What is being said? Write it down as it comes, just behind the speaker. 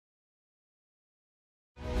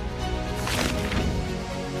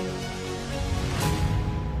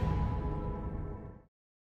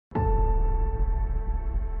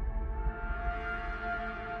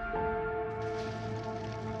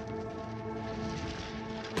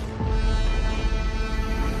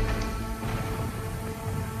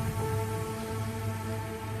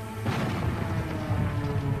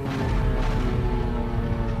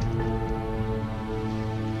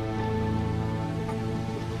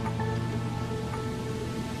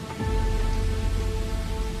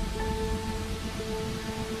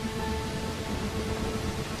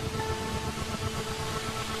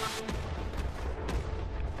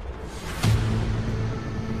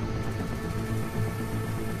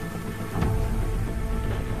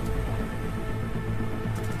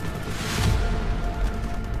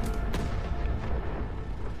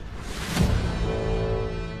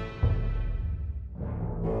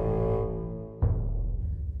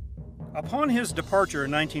Upon his departure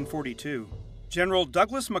in 1942, General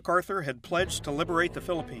Douglas MacArthur had pledged to liberate the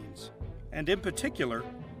Philippines, and in particular,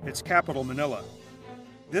 its capital, Manila.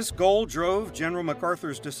 This goal drove General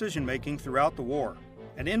MacArthur's decision-making throughout the war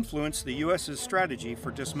and influenced the U.S.'s strategy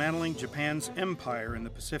for dismantling Japan's empire in the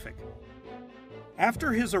Pacific.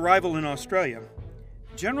 After his arrival in Australia,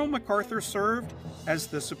 General MacArthur served as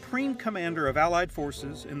the Supreme Commander of Allied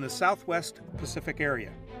forces in the Southwest Pacific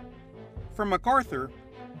area. For MacArthur,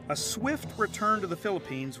 a swift return to the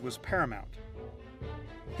Philippines was paramount.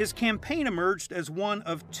 His campaign emerged as one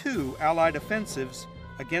of two Allied offensives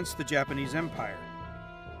against the Japanese Empire.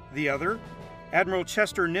 The other, Admiral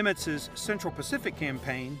Chester Nimitz's Central Pacific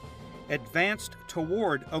campaign, advanced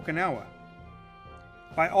toward Okinawa.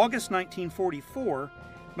 By August 1944,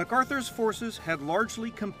 MacArthur's forces had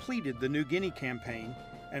largely completed the New Guinea campaign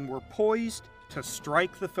and were poised to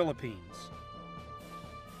strike the Philippines.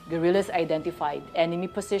 Guerrillas identified enemy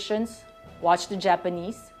positions, watched the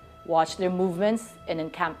Japanese, watched their movements and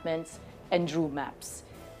encampments, and drew maps.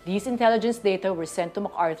 These intelligence data were sent to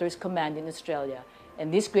MacArthur's command in Australia,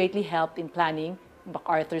 and this greatly helped in planning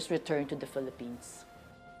MacArthur's return to the Philippines.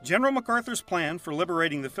 General MacArthur's plan for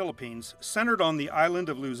liberating the Philippines centered on the island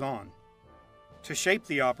of Luzon. To shape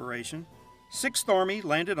the operation, 6th Army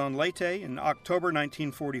landed on Leyte in October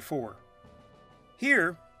 1944.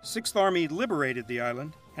 Here, 6th Army liberated the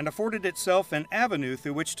island and afforded itself an avenue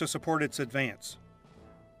through which to support its advance.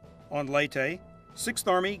 On Leyte, 6th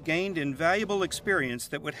Army gained invaluable experience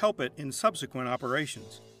that would help it in subsequent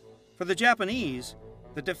operations. For the Japanese,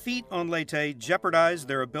 the defeat on Leyte jeopardized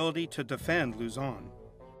their ability to defend Luzon.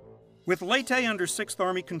 With Leyte under 6th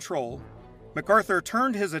Army control, MacArthur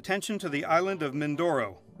turned his attention to the island of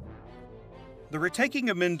Mindoro. The retaking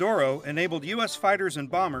of Mindoro enabled U.S. fighters and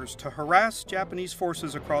bombers to harass Japanese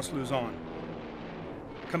forces across Luzon.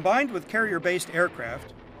 Combined with carrier-based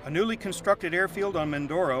aircraft, a newly constructed airfield on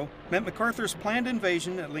Mindoro meant MacArthur's planned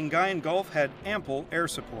invasion at Lingayen Gulf had ample air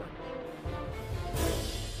support.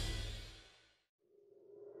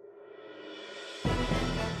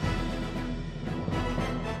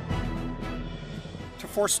 To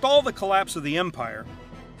forestall the collapse of the empire,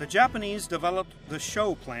 the Japanese developed the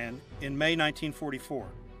Show Plan in May 1944.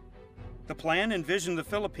 The plan envisioned the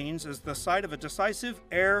Philippines as the site of a decisive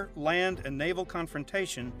air, land, and naval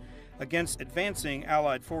confrontation against advancing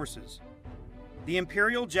Allied forces. The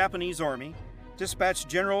Imperial Japanese Army dispatched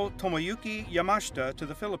General Tomoyuki Yamashita to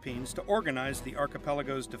the Philippines to organize the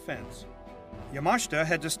archipelago's defense. Yamashita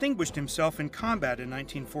had distinguished himself in combat in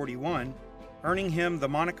 1941, earning him the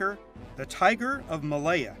moniker the Tiger of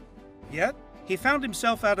Malaya. Yet, he found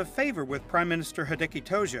himself out of favor with Prime Minister Hideki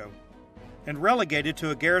Tojo and relegated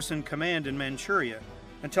to a garrison command in Manchuria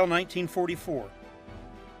until 1944.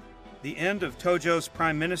 The end of Tojo's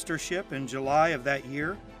prime ministership in July of that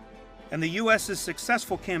year and the U.S.'s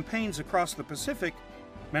successful campaigns across the Pacific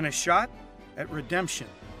meant a shot at redemption.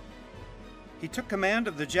 He took command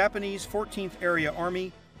of the Japanese 14th Area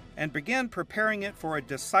Army and began preparing it for a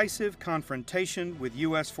decisive confrontation with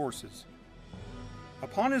U.S. forces.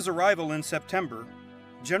 Upon his arrival in September,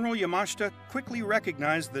 General Yamashita quickly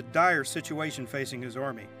recognized the dire situation facing his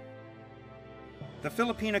army. The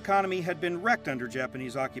Philippine economy had been wrecked under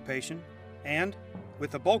Japanese occupation, and,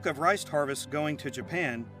 with the bulk of rice harvests going to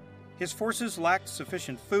Japan, his forces lacked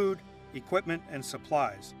sufficient food, equipment, and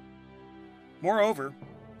supplies. Moreover,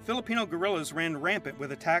 Filipino guerrillas ran rampant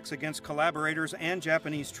with attacks against collaborators and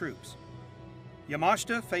Japanese troops.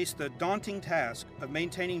 Yamashita faced the daunting task of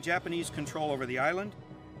maintaining Japanese control over the island,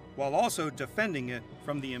 while also defending it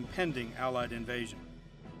from the impending Allied invasion.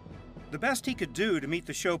 The best he could do to meet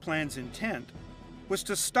the Show Plan's intent was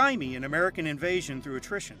to stymie an American invasion through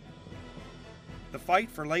attrition. The fight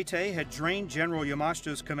for Leyte had drained General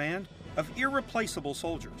Yamashita's command of irreplaceable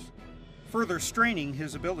soldiers, further straining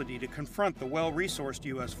his ability to confront the well-resourced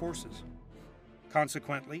U.S. forces.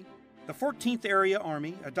 Consequently, the 14th Area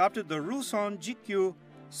Army adopted the Luzon Jikyu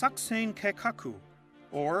Saksen Keikaku,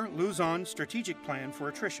 or Luzon Strategic Plan for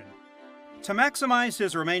Attrition. To maximize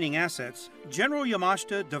his remaining assets, General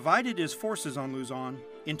Yamashita divided his forces on Luzon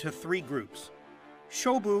into three groups: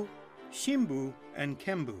 Shobu, Shimbu, and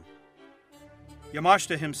Kembu.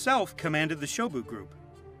 Yamashita himself commanded the Shobu Group.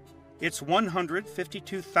 Its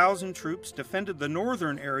 152,000 troops defended the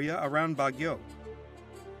northern area around Baguio.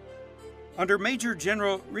 Under Major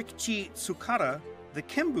General Rikichi Tsukada, the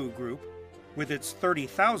Kembu Group, with its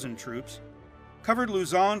 30,000 troops, covered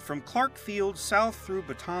Luzon from Clark Field south through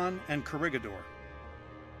Bataan and Corregidor.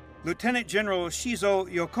 Lieutenant General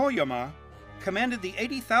Shizo Yokoyama commanded the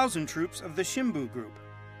 80,000 troops of the Shimbu Group,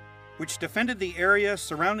 which defended the area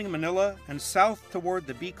surrounding Manila and south toward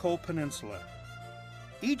the Bicol Peninsula.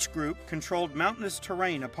 Each group controlled mountainous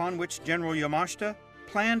terrain upon which General Yamashita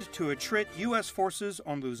planned to attrit U.S. forces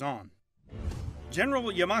on Luzon. General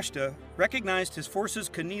Yamashita recognized his forces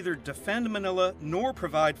could neither defend Manila nor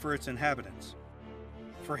provide for its inhabitants.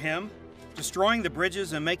 For him, destroying the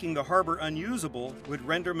bridges and making the harbor unusable would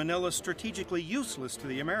render Manila strategically useless to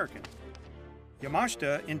the Americans.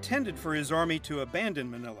 Yamashita intended for his army to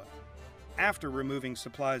abandon Manila after removing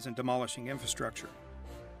supplies and demolishing infrastructure.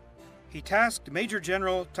 He tasked Major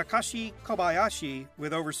General Takashi Kobayashi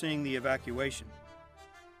with overseeing the evacuation.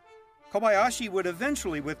 Kobayashi would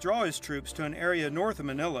eventually withdraw his troops to an area north of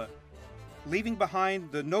Manila, leaving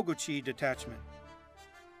behind the Noguchi detachment.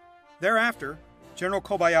 Thereafter, General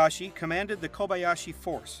Kobayashi commanded the Kobayashi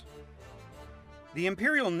Force. The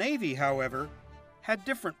Imperial Navy, however, had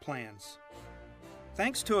different plans.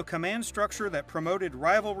 Thanks to a command structure that promoted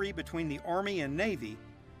rivalry between the Army and Navy,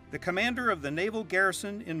 the commander of the naval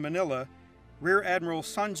garrison in Manila, Rear Admiral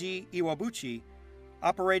Sanji Iwabuchi,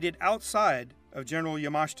 operated outside of General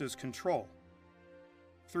Yamashita's control.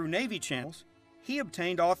 Through Navy channels, he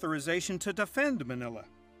obtained authorization to defend Manila.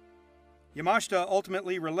 Yamashita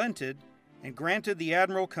ultimately relented and granted the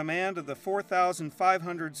admiral command of the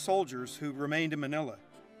 4,500 soldiers who remained in Manila.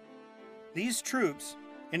 These troops,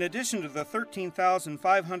 in addition to the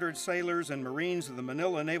 13,500 sailors and Marines of the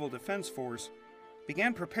Manila Naval Defense Force,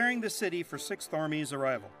 began preparing the city for 6th Army's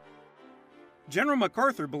arrival. General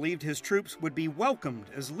MacArthur believed his troops would be welcomed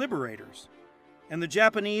as liberators, and the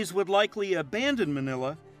Japanese would likely abandon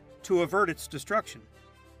Manila to avert its destruction,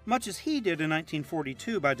 much as he did in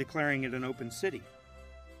 1942 by declaring it an open city.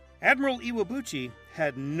 Admiral Iwabuchi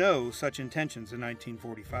had no such intentions in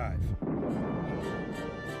 1945.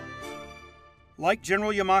 Like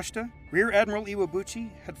General Yamashita, Rear Admiral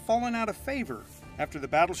Iwabuchi had fallen out of favor after the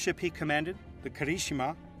battleship he commanded, the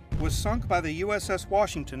Kirishima, was sunk by the USS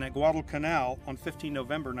Washington at Guadalcanal on 15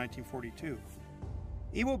 November 1942.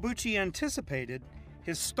 Iwabuchi anticipated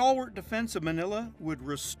his stalwart defense of Manila would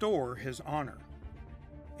restore his honor.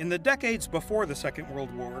 In the decades before the Second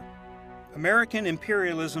World War, American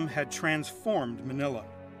imperialism had transformed Manila.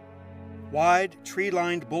 Wide,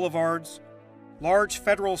 tree-lined boulevards, large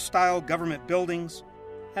federal-style government buildings,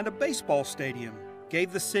 and a baseball stadium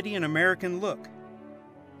gave the city an American look.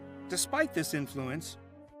 Despite this influence,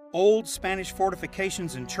 old Spanish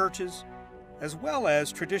fortifications and churches, as well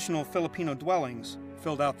as traditional Filipino dwellings,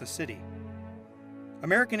 filled out the city.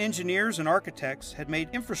 American engineers and architects had made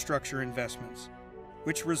infrastructure investments,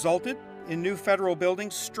 which resulted in new federal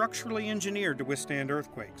buildings structurally engineered to withstand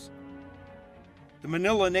earthquakes. The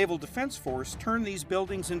Manila Naval Defense Force turned these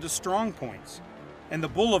buildings into strongpoints and the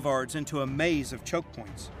boulevards into a maze of choke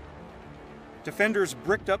points. Defenders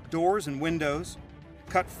bricked up doors and windows,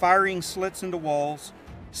 cut firing slits into walls,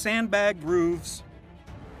 sandbagged roofs,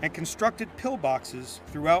 and constructed pillboxes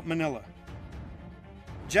throughout Manila.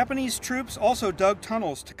 Japanese troops also dug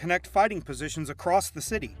tunnels to connect fighting positions across the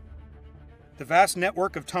city. The vast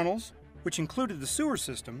network of tunnels, which included the sewer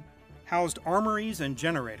system, housed armories and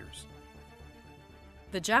generators.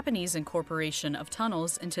 The Japanese incorporation of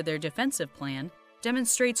tunnels into their defensive plan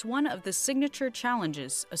demonstrates one of the signature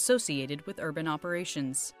challenges associated with urban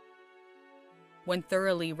operations. When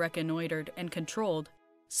thoroughly reconnoitered and controlled,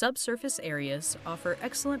 subsurface areas offer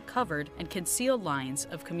excellent covered and concealed lines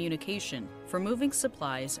of communication for moving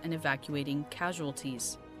supplies and evacuating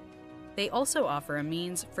casualties. They also offer a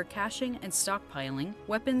means for caching and stockpiling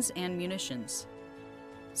weapons and munitions.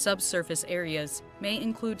 Subsurface areas may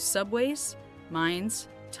include subways, mines,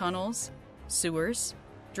 tunnels, sewers,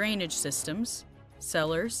 drainage systems,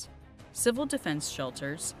 cellars, civil defense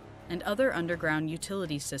shelters, and other underground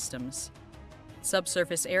utility systems.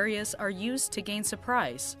 Subsurface areas are used to gain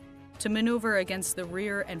surprise, to maneuver against the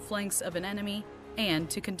rear and flanks of an enemy, and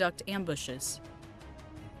to conduct ambushes.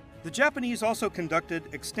 The Japanese also conducted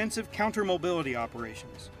extensive counter-mobility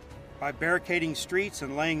operations by barricading streets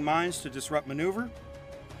and laying mines to disrupt maneuver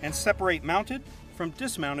and separate mounted from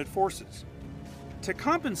dismounted forces. To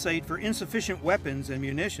compensate for insufficient weapons and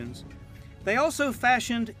munitions, they also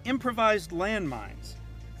fashioned improvised landmines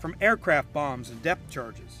from aircraft bombs and depth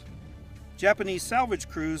charges. Japanese salvage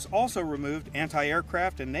crews also removed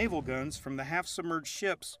anti-aircraft and naval guns from the half-submerged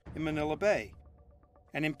ships in Manila Bay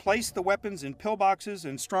and emplaced the weapons in pillboxes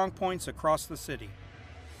and strongpoints across the city.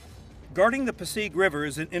 Guarding the Pasig River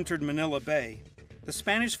as it entered Manila Bay, the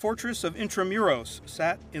Spanish fortress of Intramuros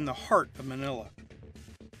sat in the heart of Manila.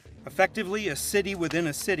 Effectively a city within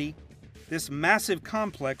a city, this massive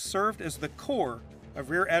complex served as the core of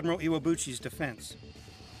Rear Admiral Iwabuchi's defense.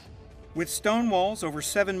 With stone walls over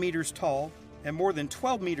 7 meters tall and more than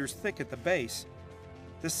 12 meters thick at the base,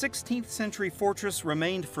 the 16th century fortress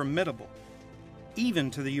remained formidable.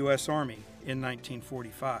 even to the U.S. Army in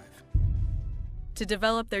 1945. To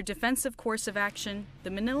develop their defensive course of action,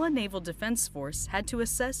 the Manila Naval Defense Force had to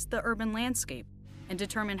assess the urban landscape and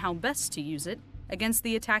determine how best to use it against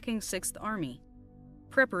the attacking 6th Army.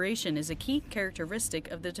 Preparation is a key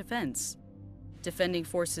characteristic of the defense. Defending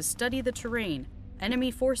forces study the terrain,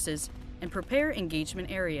 enemy forces, and prepare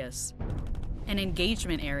engagement areas. An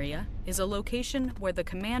engagement area is a location where the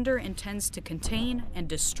commander intends to contain and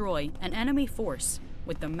destroy an enemy force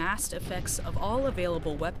with the massed effects of all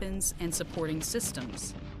available weapons and supporting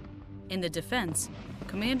systems. In the defense,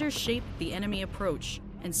 commanders shape the enemy approach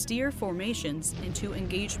and steer formations into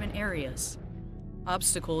engagement areas.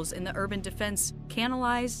 Obstacles in the urban defense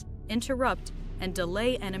canalize, interrupt, and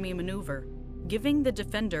delay enemy maneuver, giving the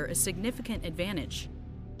defender a significant advantage.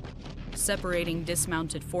 Separating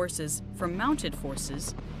dismounted forces from mounted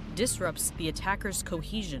forces disrupts the attacker's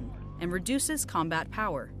cohesion and reduces combat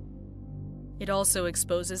power. It also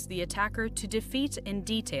exposes the attacker to defeat in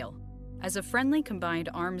detail, as a friendly combined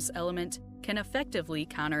arms element can effectively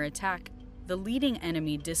counterattack the leading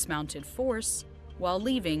enemy dismounted force while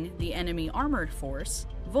leaving the enemy armored force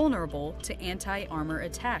vulnerable to anti-armor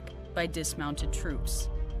attack by dismounted troops.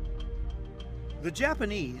 The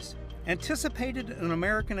Japanese anticipated an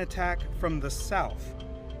American attack from the south,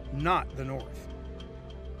 not the north.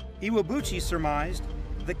 Iwabuchi surmised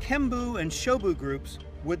the Kembu and Shobu groups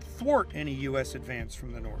would thwart any U.S. advance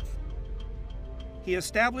from the north. He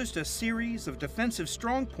established a series of defensive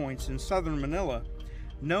strongpoints in southern Manila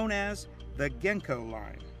known as the Genko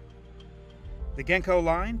Line. The Genko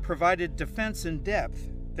Line provided defense in depth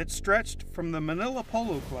that stretched from the Manila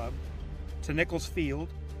Polo Club to Nichols Field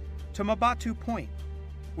to Mabatu Point,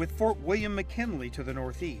 with Fort William McKinley to the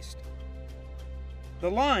northeast. The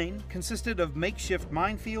line consisted of makeshift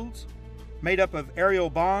minefields made up of aerial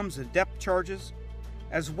bombs and depth charges,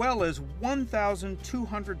 as well as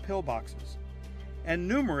 1,200 pillboxes and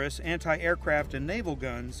numerous anti-aircraft and naval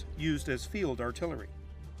guns used as field artillery.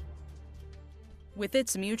 With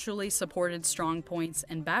its mutually supported strongpoints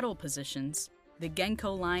and battle positions, the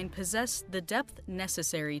Genko Line possessed the depth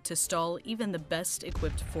necessary to stall even the best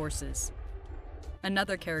equipped forces.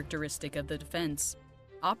 Another characteristic of the defense,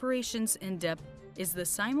 operations in depth, is the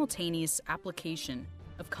simultaneous application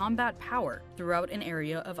of combat power throughout an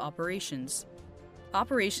area of operations.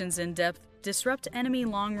 Operations in depth disrupt enemy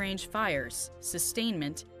long-range fires,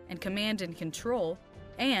 sustainment, and command and control,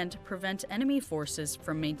 and prevent enemy forces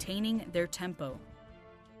from maintaining their tempo.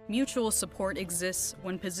 Mutual support exists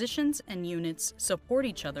when positions and units support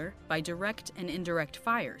each other by direct and indirect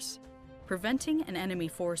fires, preventing an enemy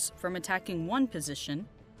force from attacking one position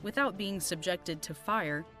without being subjected to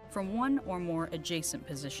fire from one or more adjacent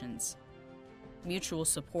positions. Mutual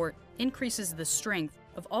support increases the strength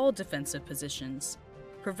of all defensive positions,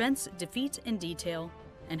 prevents defeat in detail,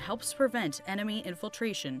 and helps prevent enemy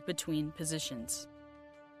infiltration between positions.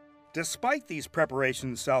 Despite these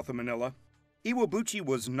preparations south of Manila, Iwabuchi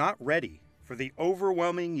was not ready for the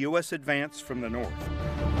overwhelming U.S. advance from the north.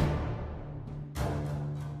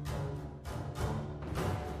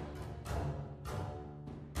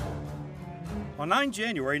 On 9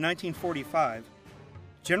 January 1945,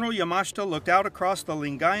 General Yamashita looked out across the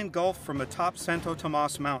Lingayen Gulf from atop Santo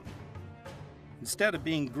Tomas Mountain. Instead of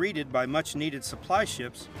being greeted by much-needed supply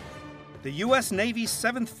ships, the U.S. Navy's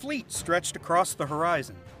 7th Fleet stretched across the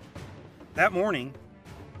horizon. That morning,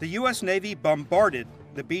 the U.S. Navy bombarded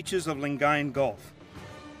the beaches of Lingayen Gulf.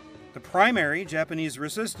 The primary Japanese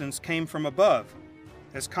resistance came from above,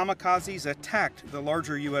 as kamikazes attacked the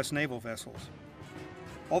larger U.S. naval vessels.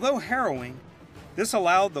 Although harrowing, this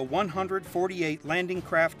allowed the 148 landing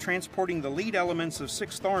craft transporting the lead elements of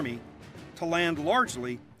 6th Army to land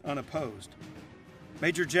largely unopposed.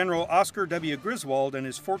 Major General Oscar W. Griswold and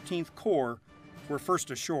his 14th Corps were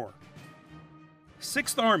first ashore.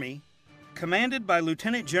 6th Army, commanded by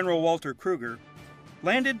Lieutenant General Walter Kruger,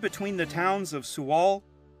 landed between the towns of Sual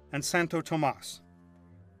and Santo Tomas.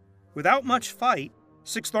 Without much fight,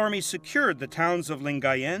 6th Army secured the towns of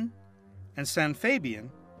Lingayen and San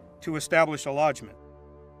Fabian to establish a lodgment.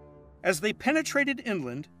 As they penetrated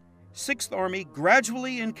inland, 6th Army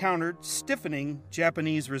gradually encountered stiffening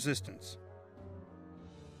Japanese resistance.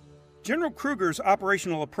 General Kruger's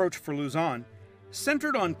operational approach for Luzon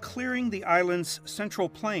centered on clearing the island's central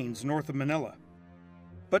plains north of Manila.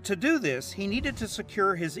 But to do this, he needed to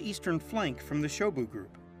secure his eastern flank from the Shobu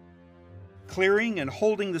group. Clearing and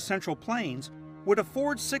holding the central plains would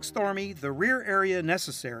afford 6th Army the rear area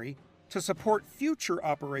necessary to support future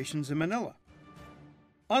operations in Manila.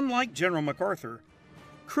 Unlike General MacArthur,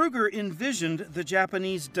 Kruger envisioned the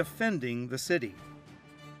Japanese defending the city.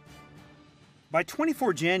 By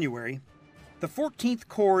 24 January, The 14th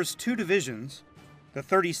Corps' two divisions, the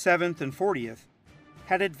 37th and 40th,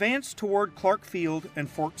 had advanced toward Clark Field and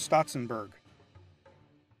Fort Stotzenburg.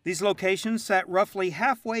 These locations sat roughly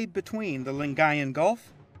halfway between the Lingayen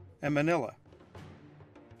Gulf and Manila.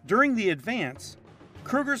 During the advance,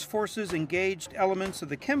 Kruger's forces engaged elements of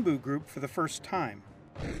the Kembu Group for the first time.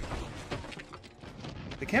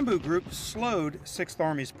 The Kembu Group slowed 6th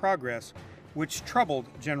Army's progress, which troubled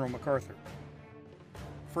General MacArthur.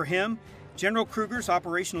 For him, General Kruger's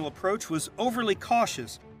operational approach was overly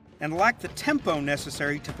cautious and lacked the tempo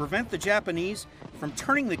necessary to prevent the Japanese from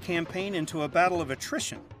turning the campaign into a battle of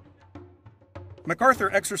attrition. MacArthur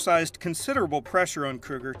exercised considerable pressure on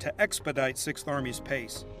Kruger to expedite 6th Army's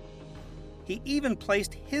pace. He even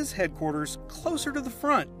placed his headquarters closer to the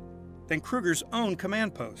front than Kruger's own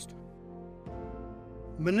command post.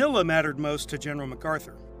 Manila mattered most to General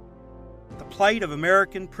MacArthur. The plight of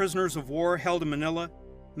American prisoners of war held in Manila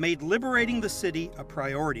made liberating the city a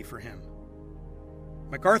priority for him.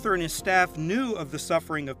 MacArthur and his staff knew of the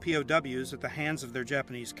suffering of POWs at the hands of their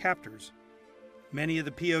Japanese captors. Many of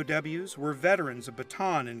the POWs were veterans of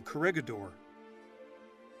Bataan and Corregidor.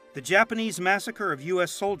 The Japanese massacre of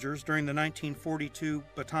U.S. soldiers during the 1942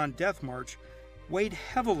 Bataan Death March weighed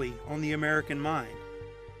heavily on the American mind,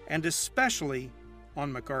 and especially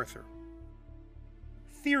on MacArthur.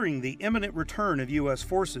 Fearing the imminent return of U.S.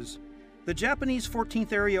 forces, the Japanese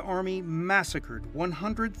 14th Area Army massacred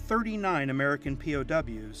 139 American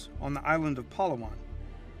POWs on the island of Palawan.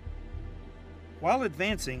 While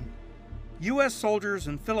advancing, U.S. soldiers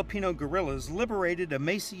and Filipino guerrillas liberated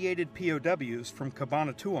emaciated POWs from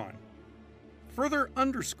Cabanatuan, further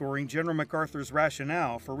underscoring General MacArthur's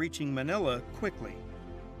rationale for reaching Manila quickly.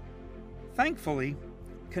 Thankfully,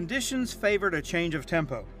 conditions favored a change of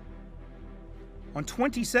tempo. On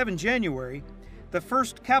 27 January, the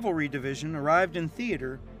 1st Cavalry Division arrived in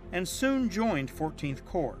theater and soon joined 14th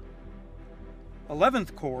Corps.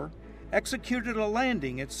 11th Corps executed a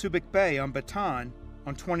landing at Subic Bay on Bataan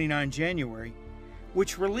on 29 January,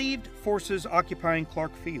 which relieved forces occupying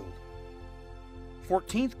Clark Field.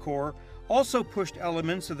 14th Corps also pushed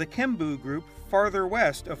elements of the Kembu Group farther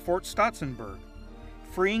west of Fort Stotzenburg,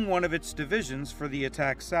 freeing one of its divisions for the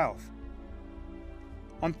attack south.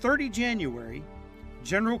 On 30 January,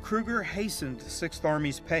 General Kruger hastened 6th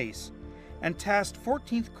Army's pace and tasked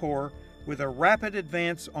 14th Corps with a rapid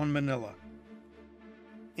advance on Manila.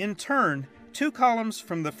 In turn, two columns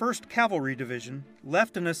from the 1st Cavalry Division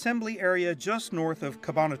left an assembly area just north of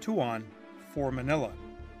Cabanatuan for Manila.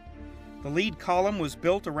 The lead column was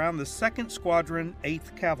built around the 2nd Squadron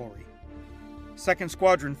 8th Cavalry. 2nd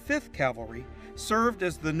Squadron 5th Cavalry served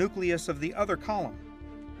as the nucleus of the other column.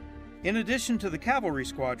 In addition to the cavalry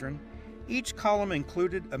squadron, each column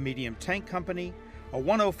included a medium tank company, a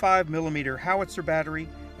 105mm howitzer battery,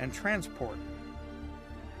 and transport.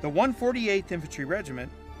 The 148th Infantry Regiment,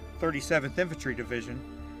 37th Infantry Division,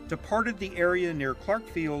 departed the area near Clark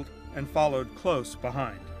Field and followed close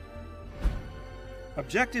behind.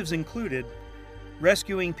 Objectives included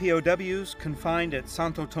rescuing POWs confined at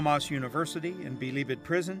Santo Tomas University and Bilibid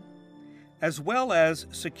Prison, as well as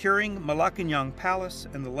securing Malacanang Palace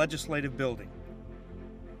and the Legislative Building.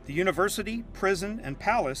 The university, prison, and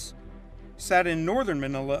palace sat in northern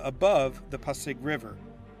Manila above the Pasig River.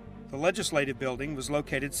 The Legislative Building was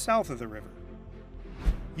located south of the river.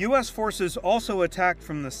 U.S. forces also attacked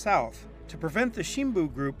from the south to prevent the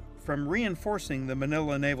Shimbu Group from reinforcing the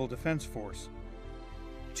Manila Naval Defense Force.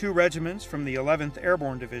 Two regiments from the 11th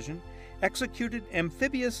Airborne Division executed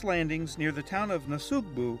amphibious landings near the town of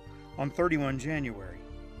Nasugbu on 31 January.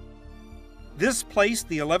 This placed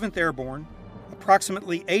the 11th Airborne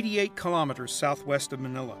approximately 88 kilometers southwest of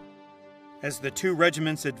Manila. As the two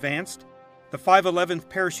regiments advanced, the 511th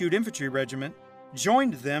Parachute Infantry Regiment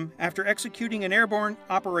joined them after executing an airborne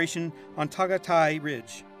operation on Tagaytay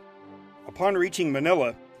Ridge. Upon reaching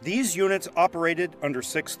Manila, these units operated under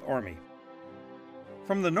 6th Army.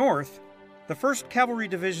 From the north, the 1st Cavalry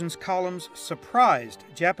Division's columns surprised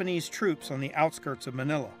Japanese troops on the outskirts of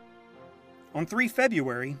Manila. On 3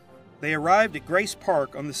 February, they arrived at Grace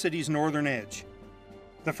Park on the city's northern edge.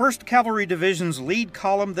 The 1st Cavalry Division's lead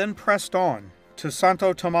column then pressed on to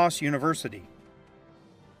Santo Tomas University.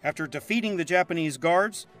 After defeating the Japanese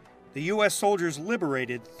guards, the U.S. soldiers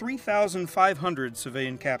liberated 3,500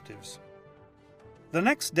 civilian captives. The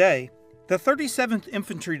next day, the 37th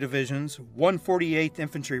Infantry Division's 148th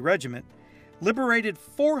Infantry Regiment liberated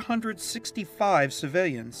 465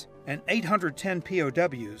 civilians and 810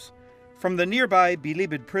 POWs from the nearby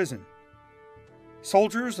Bilibid prison.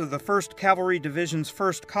 Soldiers of the 1st Cavalry Division's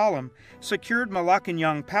 1st Column secured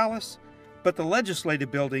Malacanang Palace, but the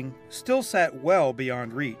Legislative Building still sat well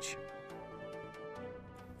beyond reach.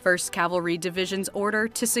 1st Cavalry Division's order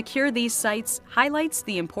to secure these sites highlights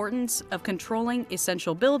the importance of controlling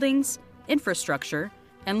essential buildings, infrastructure,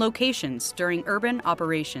 and locations during urban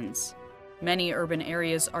operations. Many urban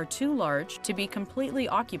areas are too large to be completely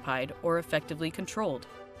occupied or effectively controlled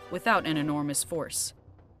without an enormous force.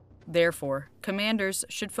 Therefore, commanders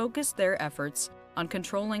should focus their efforts on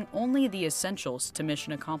controlling only the essentials to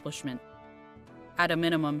mission accomplishment. At a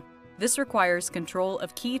minimum, this requires control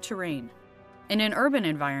of key terrain. In an urban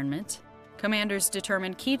environment, commanders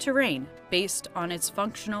determine key terrain based on its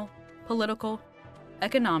functional, political,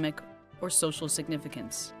 economic, or social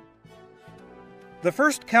significance. The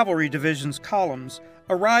 1st Cavalry Division's columns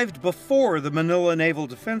arrived before the Manila Naval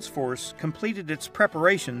Defense Force completed its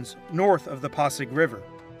preparations north of the Pasig River.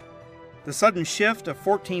 The sudden shift of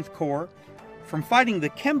 14th Corps from fighting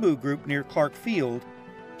the Kembu Group near Clark Field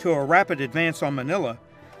to a rapid advance on Manila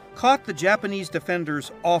caught the Japanese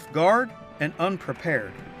defenders off guard and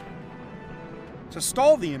unprepared. To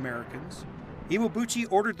stall the Americans, Iwabuchi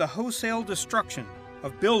ordered the wholesale destruction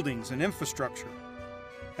of buildings and infrastructure.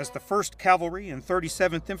 As the 1st Cavalry and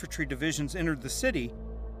 37th Infantry Divisions entered the city,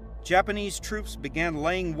 Japanese troops began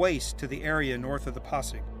laying waste to the area north of the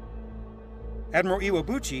Pasig. Admiral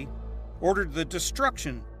Iwabuchi ordered the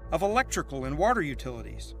destruction of electrical and water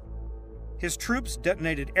utilities. His troops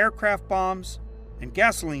detonated aircraft bombs and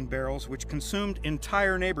gasoline barrels which consumed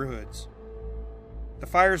entire neighborhoods. The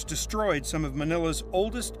fires destroyed some of Manila's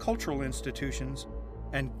oldest cultural institutions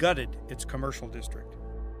and gutted its commercial district.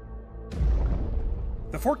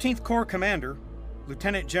 The 14th Corps commander,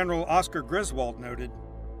 Lieutenant General Oscar Griswold, noted,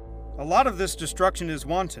 "A lot of this destruction is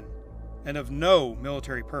wanton and of no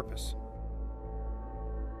military purpose."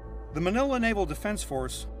 The Manila Naval Defense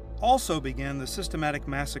Force also began the systematic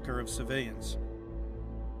massacre of civilians.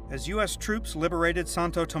 As U.S. troops liberated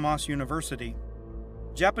Santo Tomas University,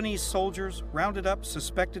 Japanese soldiers rounded up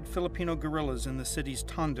suspected Filipino guerrillas in the city's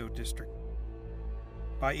Tondo district.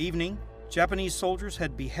 By evening, Japanese soldiers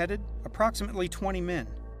had beheaded approximately 20 men.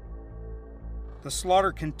 The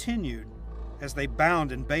slaughter continued as they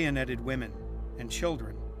bound and bayoneted women and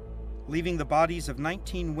children, leaving the bodies of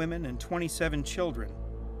 19 women and 27 children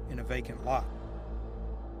in a vacant lot.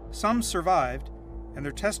 Some survived, and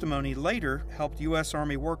their testimony later helped U.S.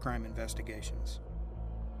 Army war crime investigations.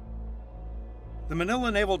 The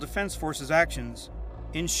Manila Naval Defense Force's actions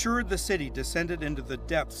ensured the city descended into the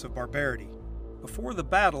depths of barbarity before the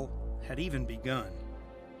battle had even begun.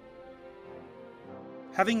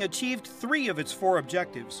 Having achieved 3 of its 4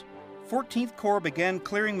 objectives, 14th Corps began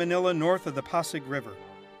clearing Manila north of the Pasig River.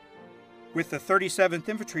 With the 37th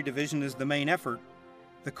Infantry Division as the main effort,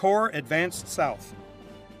 the Corps advanced south.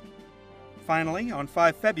 Finally, on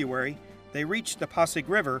 5 February, they reached the Pasig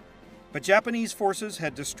River, but Japanese forces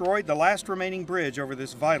had destroyed the last remaining bridge over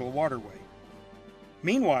this vital waterway.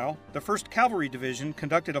 Meanwhile, the 1st Cavalry Division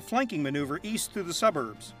conducted a flanking maneuver east through the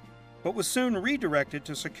suburbs, but was soon redirected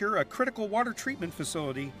to secure a critical water treatment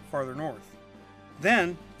facility farther north.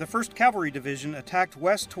 Then, the 1st Cavalry Division attacked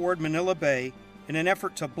west toward Manila Bay in an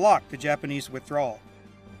effort to block the Japanese withdrawal.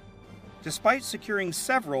 Despite securing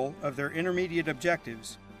several of their intermediate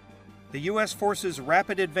objectives, the U.S. forces'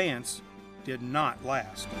 rapid advance did not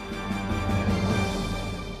last.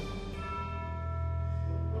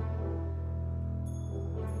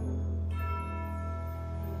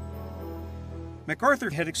 MacArthur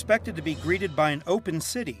had expected to be greeted by an open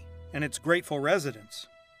city and its grateful residents.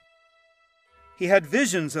 He had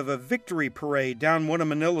visions of a victory parade down one of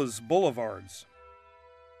Manila's boulevards.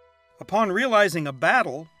 Upon realizing a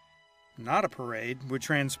battle, not a parade, would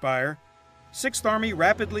transpire, 6th Army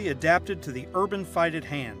rapidly adapted to the urban fight at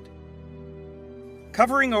hand.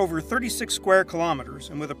 Covering over 36 square kilometers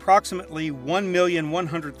and with approximately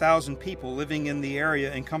 1,100,000 people living in the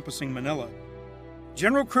area encompassing Manila,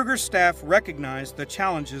 General Kruger's staff recognized the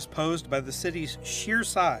challenges posed by the city's sheer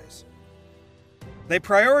size. They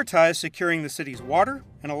prioritized securing the city's water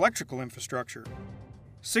and electrical infrastructure.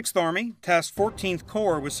 6th Army tasked 14th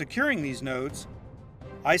Corps with securing these nodes,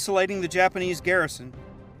 isolating the Japanese garrison,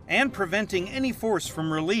 and preventing any force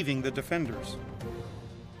from relieving the defenders.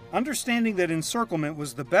 Understanding that encirclement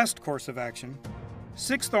was the best course of action,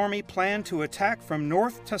 6th Army planned to attack from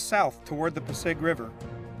north to south toward the Pasig River.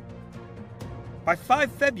 By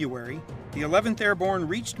 5 February, the 11th Airborne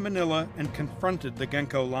reached Manila and confronted the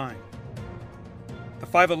Genco line. The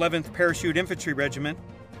 511th Parachute Infantry Regiment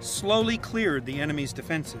slowly cleared the enemy's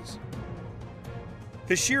defenses.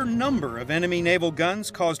 The sheer number of enemy naval guns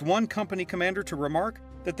caused one company commander to remark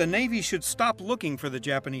that the Navy should stop looking for the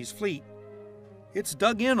Japanese fleet. It's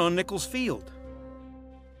dug in on Nichols Field.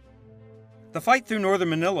 The fight through northern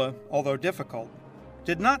Manila, although difficult,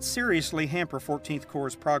 did not seriously hamper 14th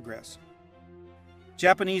Corps' progress.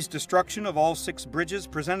 Japanese destruction of all 6 bridges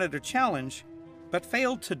presented a challenge, but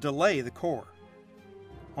failed to delay the Corps.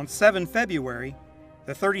 On 7 February,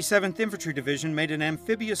 the 37th Infantry Division made an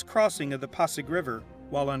amphibious crossing of the Pasig River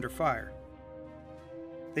while under fire.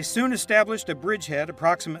 They soon established a bridgehead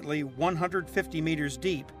approximately 150 meters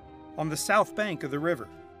deep on the south bank of the river.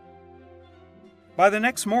 By the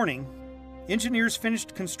next morning, engineers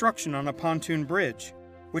finished construction on a pontoon bridge,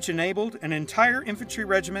 which enabled an entire infantry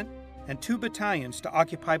regiment and 2 battalions to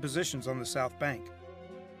occupy positions on the south bank.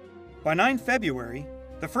 By 9 February,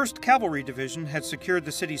 the 1st Cavalry Division had secured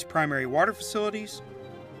the city's primary water facilities,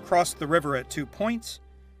 crossed the river at 2 points,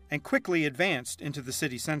 and quickly advanced into the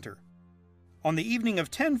city center. On the evening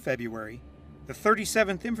of 10 February, the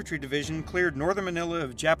 37th Infantry Division cleared northern Manila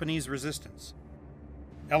of Japanese resistance.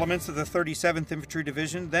 Elements of the 37th Infantry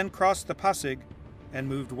Division then crossed the Pasig and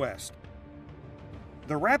moved west.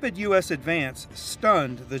 The rapid U.S. advance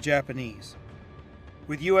stunned the Japanese.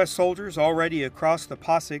 With U.S. soldiers already across the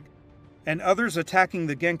Pasig and others attacking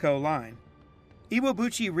the Genko line,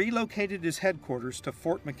 Iwabuchi relocated his headquarters to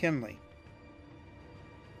Fort McKinley.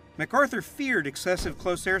 MacArthur feared excessive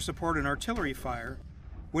close air support and artillery fire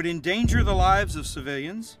would endanger the lives of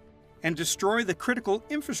civilians and destroy the critical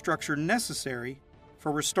infrastructure necessary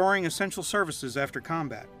for restoring essential services after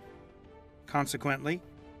combat. Consequently,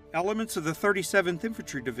 elements of the 37th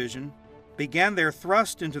Infantry Division began their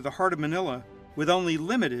thrust into the heart of Manila with only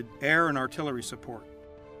limited air and artillery support.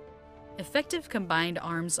 Effective combined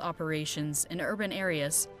arms operations in urban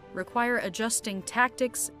areas require adjusting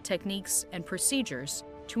tactics, techniques, and procedures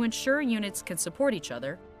to ensure units can support each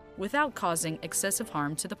other without causing excessive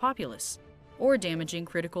harm to the populace or damaging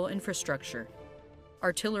critical infrastructure.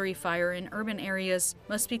 Artillery fire in urban areas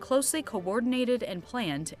must be closely coordinated and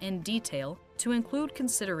planned in detail to include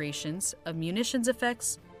considerations of munitions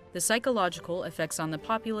effects, the psychological effects on the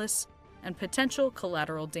populace, and potential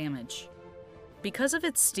collateral damage. Because of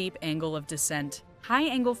its steep angle of descent,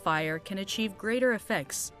 high-angle fire can achieve greater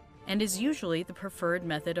effects and is usually the preferred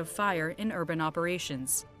method of fire in urban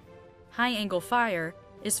operations. High-angle fire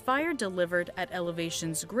is fire delivered at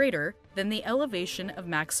elevations greater than the elevation of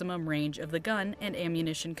maximum range of the gun and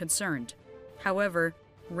ammunition concerned. However,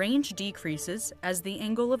 range decreases as the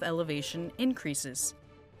angle of elevation increases.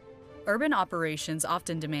 Urban operations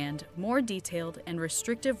often demand more detailed and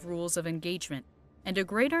restrictive rules of engagement, and a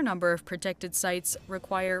greater number of protected sites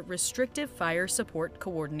require restrictive fire support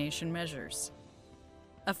coordination measures.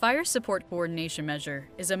 A fire support coordination measure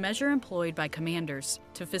is a measure employed by commanders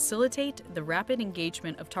to facilitate the rapid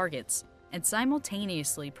engagement of targets and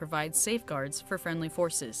simultaneously provide safeguards for friendly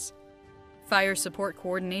forces. Fire support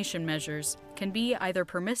coordination measures can be either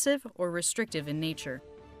permissive or restrictive in nature.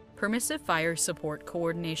 Permissive fire support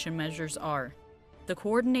coordination measures are the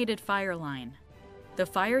Coordinated Fire Line, the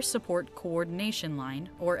Fire Support Coordination Line,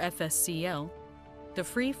 or FSCL, the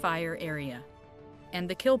Free Fire Area, and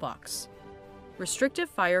the Kill Box. Restrictive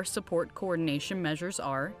fire support coordination measures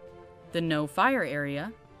are the No Fire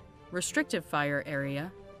Area, Restrictive Fire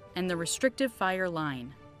Area, and the Restrictive Fire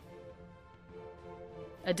Line.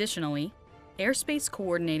 Additionally, airspace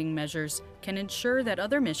coordinating measures can ensure that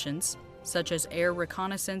other missions, such as air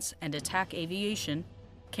reconnaissance and attack aviation,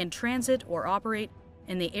 can transit or operate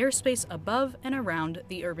in the airspace above and around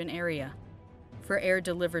the urban area. For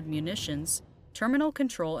air-delivered munitions, terminal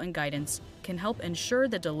control and guidance can help ensure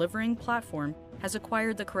the delivering platform has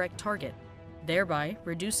acquired the correct target, thereby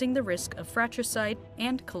reducing the risk of fratricide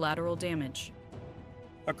and collateral damage.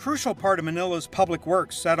 A crucial part of Manila's public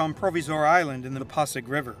works sat on Provisor Island in the Pasig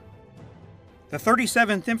River. The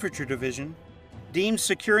 37th Infantry Division deemed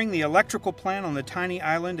securing the electrical plant on the tiny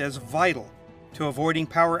island as vital to avoiding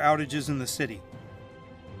power outages in the city.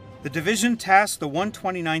 The division tasked the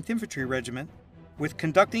 129th Infantry Regiment with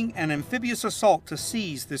conducting an amphibious assault to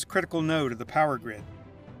seize this critical node of the power grid.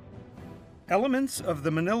 Elements of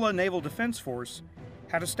the Manila Naval Defense Force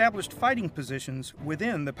had established fighting positions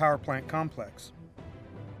within the power plant complex.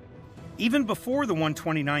 Even before the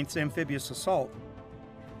 129th's amphibious assault,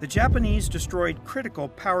 the Japanese destroyed critical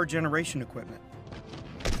power generation equipment.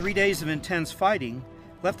 3 days of intense fighting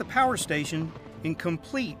left the power station in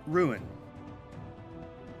complete ruin.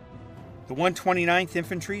 The 129th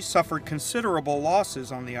Infantry suffered considerable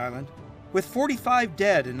losses on the island, with 45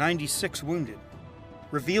 dead and 96 wounded,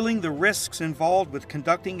 revealing the risks involved with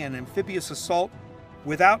conducting an amphibious assault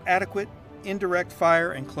without adequate indirect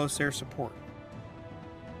fire and close air support.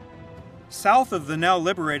 South of the now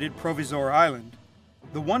liberated Provisor Island,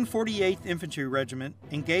 the 148th Infantry Regiment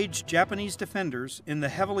engaged Japanese defenders in the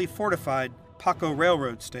heavily fortified Paco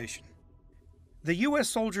Railroad Station. The U.S.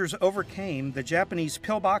 soldiers overcame the Japanese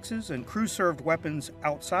pillboxes and crew-served weapons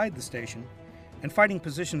outside the station and fighting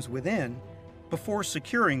positions within before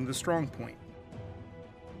securing the Strongpoint.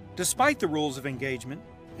 Despite the rules of engagement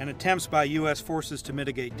and attempts by U.S. forces to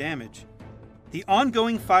mitigate damage, the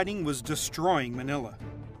ongoing fighting was destroying Manila.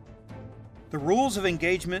 The rules of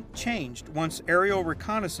engagement changed once aerial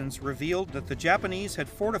reconnaissance revealed that the Japanese had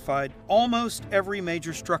fortified almost every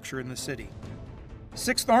major structure in the city.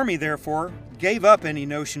 6th Army, therefore, gave up any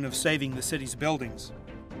notion of saving the city's buildings.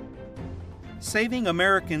 Saving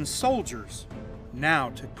American soldiers now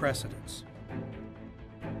took precedence.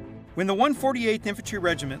 When the 148th Infantry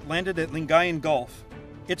Regiment landed at Lingayen Gulf,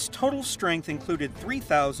 its total strength included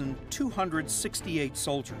 3,268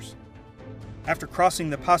 soldiers. After crossing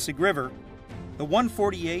the Pasig River, the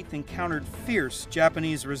 148th encountered fierce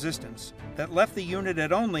Japanese resistance that left the unit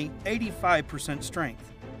at only 85% strength.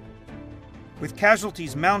 With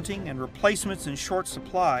casualties mounting and replacements in short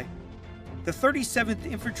supply, the 37th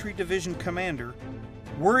Infantry Division commander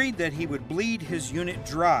worried that he would bleed his unit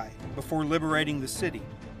dry before liberating the city.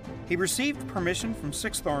 He received permission from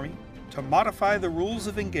 6th Army to modify the rules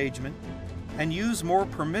of engagement and use more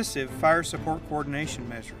permissive fire support coordination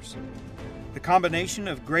measures. The combination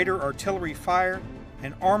of greater artillery fire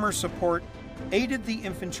and armor support aided the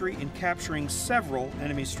infantry in capturing several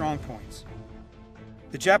enemy strongpoints.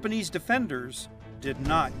 The Japanese defenders did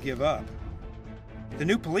not give up. The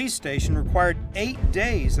new police station required 8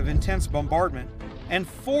 days of intense bombardment and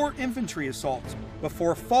 4 infantry assaults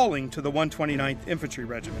before falling to the 129th Infantry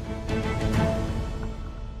Regiment.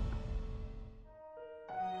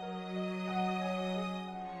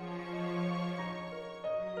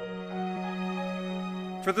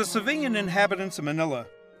 For the civilian inhabitants of Manila,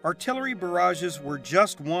 artillery barrages were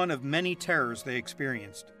just one of many terrors they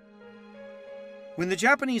experienced. When the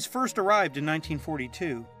Japanese first arrived in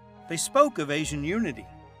 1942, they spoke of Asian unity.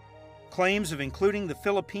 Claims of including the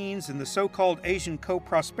Philippines in the so-called Asian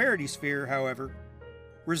co-prosperity sphere, however,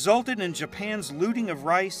 resulted in Japan's looting of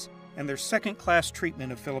rice and their second-class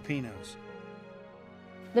treatment of Filipinos.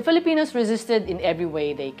 The Filipinos resisted in every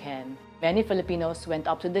way they can. Many Filipinos went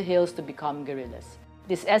up to the hills to become guerrillas.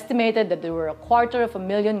 It is estimated that there were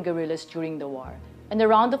 250,000 guerrillas during the war, and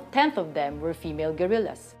around a tenth of them were female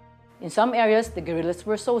guerrillas. In some areas, the guerrillas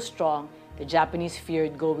were so strong, the Japanese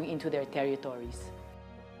feared going into their territories.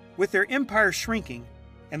 With their empire shrinking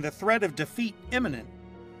and the threat of defeat imminent,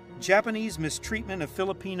 Japanese mistreatment of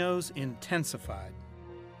Filipinos intensified.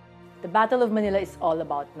 The Battle of Manila is all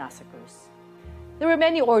about massacres. There were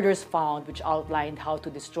many orders found which outlined how to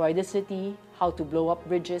destroy the city, how to blow up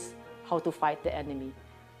bridges, how to fight the enemy.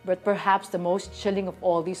 But perhaps the most chilling of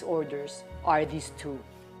all these orders are these two.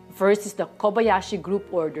 First is the Kobayashi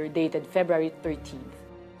Group Order dated February 13th.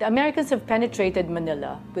 The Americans have penetrated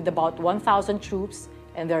Manila with about 1,000 troops,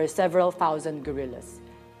 and there are several thousand guerrillas.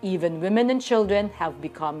 Even women and children have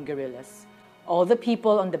become guerrillas. All the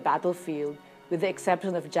people on the battlefield, with the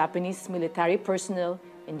exception of Japanese military personnel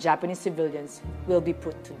and Japanese civilians, will be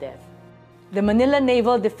put to death. The Manila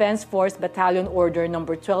Naval Defense Force Battalion Order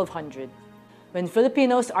number 1200. When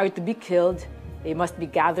Filipinos are to be killed, they must be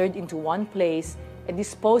gathered into one place and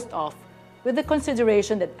disposed of with the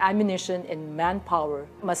consideration that ammunition and manpower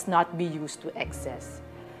must not be used to excess.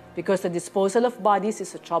 Because the disposal of bodies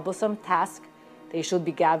is a troublesome task, they should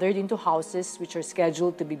be gathered into houses which are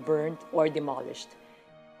scheduled to be burned or demolished.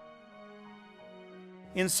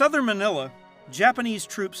 In southern Manila, Japanese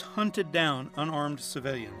troops hunted down unarmed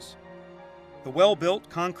civilians. The well-built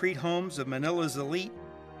concrete homes of Manila's elite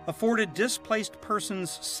afforded displaced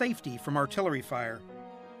persons safety from artillery fire.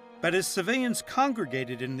 But as civilians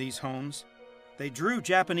congregated in these homes, they drew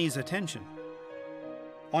Japanese attention.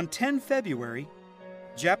 On 10 February,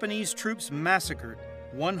 Japanese troops massacred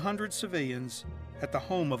 100 civilians at the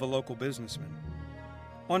home of a local businessman.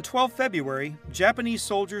 On 12 February, Japanese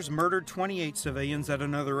soldiers murdered 28 civilians at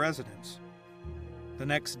another residence. The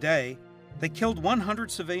next day, they killed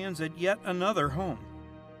 100 civilians at yet another home.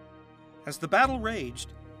 As the battle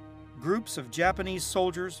raged, groups of Japanese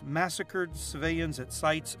soldiers massacred civilians at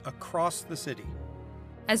sites across the city.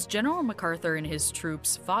 As General MacArthur and his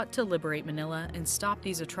troops fought to liberate Manila and stop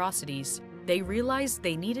these atrocities, they realized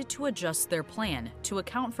they needed to adjust their plan to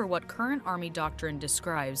account for what current Army doctrine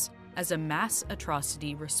describes as a mass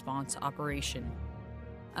atrocity response operation.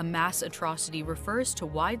 A mass atrocity refers to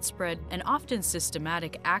widespread and often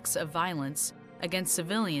systematic acts of violence against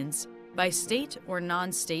civilians by state or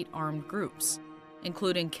non-state armed groups,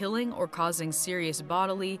 including killing or causing serious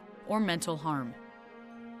bodily or mental harm.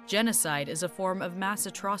 Genocide is a form of mass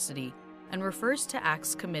atrocity and refers to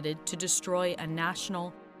acts committed to destroy a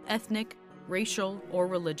national, ethnic, racial, or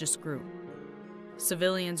religious group.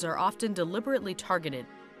 civilians are often deliberately targeted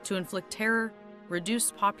to inflict terror,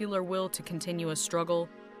 reduce popular will to continue a struggle,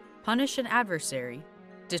 punish an adversary,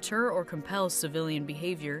 deter or compel civilian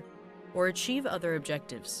behavior, or achieve other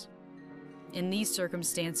objectives. In these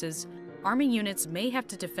circumstances, Army units may have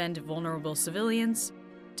to defend vulnerable civilians,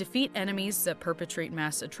 defeat enemies that perpetrate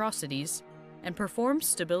mass atrocities, and perform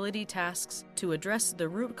stability tasks to address the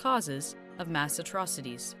root causes of mass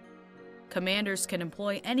atrocities. Commanders can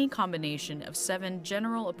employ any combination of 7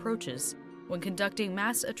 general approaches when conducting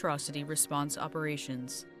mass atrocity response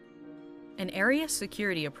operations. An area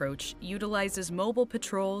security approach utilizes mobile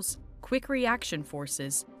patrols, quick reaction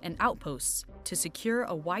forces, and outposts to secure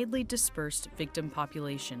a widely dispersed victim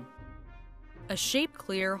population. A shape,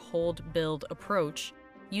 clear, hold, build approach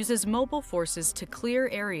uses mobile forces to clear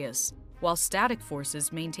areas while static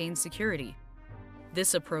forces maintain security.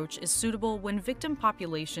 This approach is suitable when victim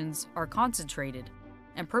populations are concentrated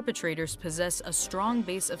and perpetrators possess a strong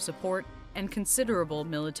base of support and considerable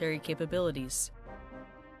military capabilities.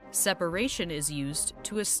 Separation is used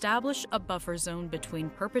to establish a buffer zone between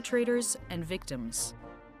perpetrators and victims.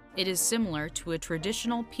 It is similar to a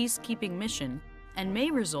traditional peacekeeping mission and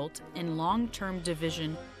may result in long-term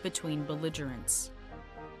division between belligerents.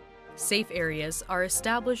 Safe areas are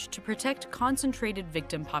established to protect concentrated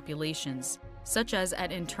victim populations, such as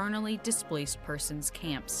at internally displaced persons'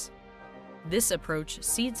 camps. This approach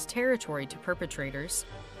cedes territory to perpetrators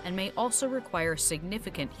and may also require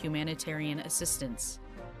significant humanitarian assistance.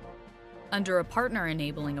 Under a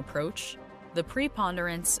partner-enabling approach, the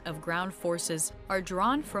preponderance of ground forces are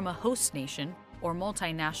drawn from a host nation or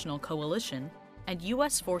multinational coalition, and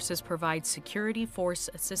U.S. forces provide security force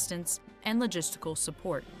assistance and logistical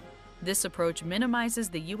support. This approach minimizes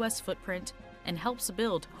the U.S. footprint and helps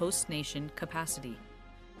build host nation capacity.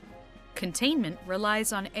 Containment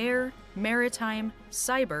relies on air, maritime,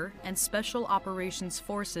 cyber, and special operations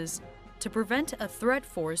forces to prevent a threat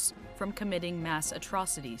force from committing mass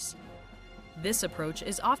atrocities. This approach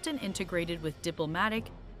is often integrated with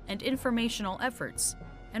diplomatic and informational efforts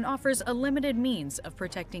and offers a limited means of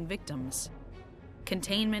protecting victims.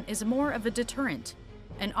 Containment is more of a deterrent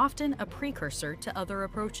and often a precursor to other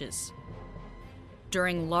approaches.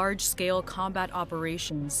 During large-scale combat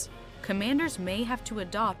operations, commanders may have to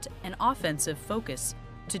adopt an offensive focus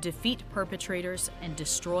to defeat perpetrators and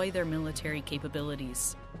destroy their military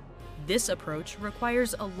capabilities. This approach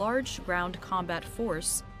requires a large ground combat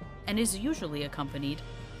force and is usually accompanied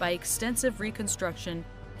by extensive reconstruction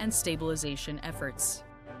and stabilization efforts.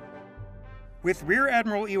 With Rear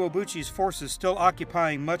Admiral Iwabuchi's forces still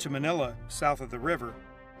occupying much of Manila south of the river,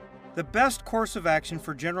 the best course of action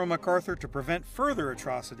for General MacArthur to prevent further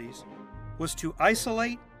atrocities was to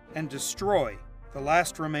isolate and destroy the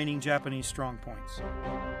last remaining Japanese strongpoints.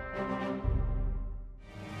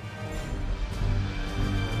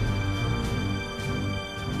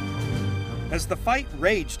 As the fight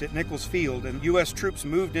raged at Nichols Field and U.S. troops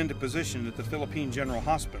moved into position at the Philippine General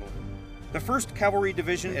Hospital, the 1st Cavalry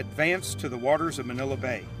Division advanced to the waters of Manila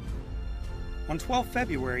Bay. On 12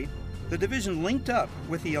 February, the division linked up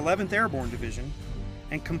with the 11th Airborne Division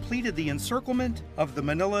and completed the encirclement of the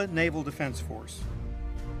Manila Naval Defense Force.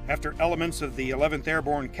 After elements of the 11th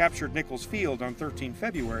Airborne captured Nichols Field on 13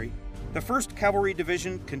 February, the 1st Cavalry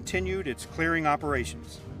Division continued its clearing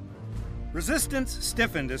operations. Resistance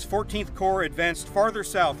stiffened as 14th Corps advanced farther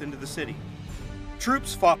south into the city.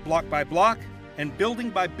 Troops fought block by block and building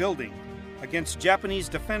by building against Japanese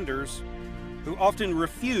defenders who often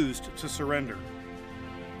refused to surrender.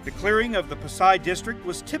 The clearing of the Pasay district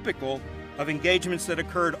was typical of engagements that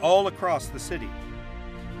occurred all across the city.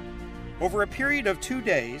 Over a period of 2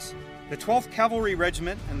 days, the 12th Cavalry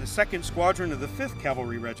Regiment and the 2nd Squadron of the 5th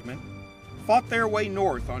Cavalry Regiment fought their way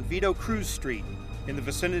north on Vito Cruz Street in the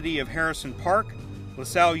vicinity of Harrison Park,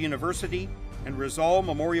 LaSalle University, and Rizal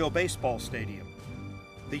Memorial Baseball Stadium.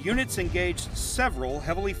 The units engaged several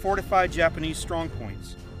heavily fortified Japanese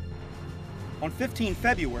strongpoints. On 15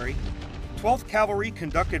 February, 12th Cavalry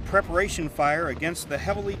conducted preparation fire against the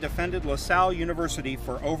heavily defended LaSalle University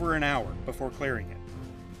for over an hour before clearing it.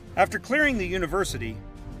 After clearing the university,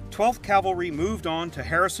 12th Cavalry moved on to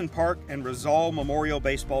Harrison Park and Rizal Memorial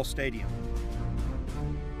Baseball Stadium.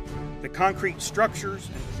 The concrete structures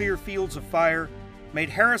and clear fields of fire made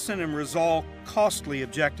Harrison and Rizal costly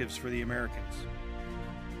objectives for the Americans.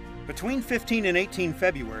 Between 15 and 18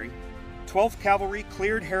 February, 12th Cavalry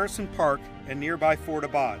cleared Harrison Park and nearby Fort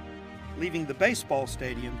Abad, leaving the baseball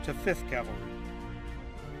stadium to 5th Cavalry.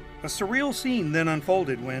 A surreal scene then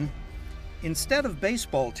unfolded when, instead of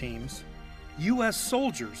baseball teams, U.S.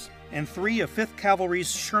 soldiers and 3 of 5th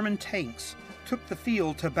Cavalry's Sherman tanks took the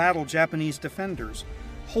field to battle Japanese defenders,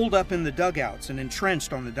 holed up in the dugouts and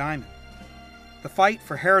entrenched on the Diamond. The fight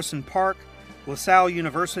for Harrison Park, LaSalle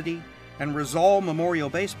University, and Rizal Memorial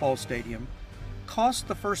Baseball Stadium cost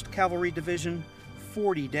the 1st Cavalry Division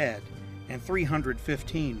 40 dead and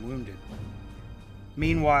 315 wounded.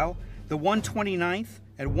 Meanwhile, the 129th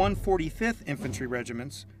and 145th Infantry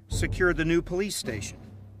Regiments secured the new police station.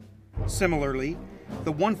 Similarly,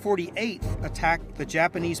 the 148th attacked the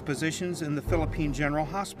Japanese positions in the Philippine General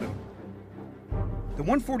Hospital. The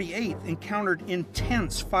 148th encountered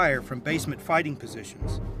intense fire from basement fighting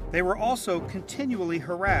positions. They were also continually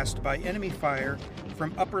harassed by enemy fire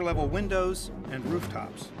from upper-level windows and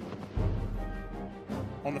rooftops.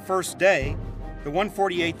 On the first day, the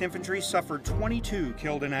 148th Infantry suffered 22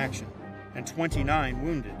 killed in action and 29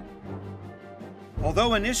 wounded.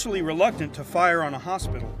 Although initially reluctant to fire on a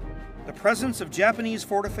hospital, the presence of Japanese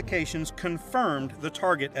fortifications confirmed the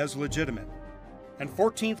target as legitimate, and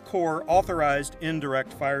 14th Corps authorized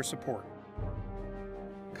indirect fire support.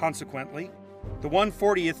 Consequently, the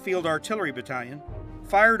 140th Field Artillery Battalion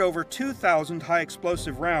fired over 2,000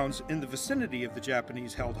 high-explosive rounds in the vicinity of the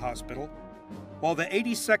Japanese-held hospital, while the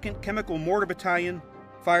 82nd Chemical Mortar Battalion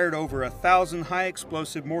fired over 1,000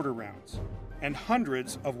 high-explosive mortar rounds and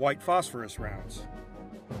hundreds of white phosphorus rounds.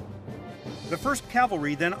 The 1st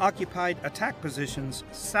Cavalry then occupied attack positions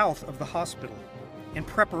south of the hospital in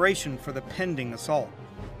preparation for the pending assault.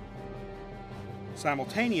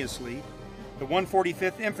 Simultaneously, the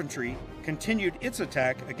 145th Infantry continued its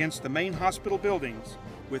attack against the main hospital buildings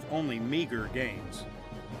with only meager gains.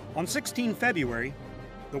 On 16 February,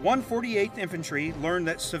 the 148th Infantry learned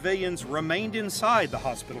that civilians remained inside the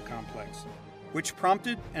hospital complex, which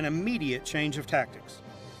prompted an immediate change of tactics.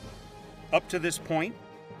 Up to this point,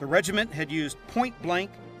 the regiment had used point-blank,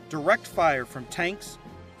 direct fire from tanks,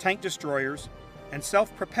 tank destroyers, and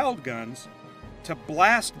self-propelled guns to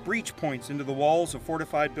blast breach points into the walls of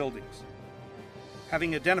fortified buildings.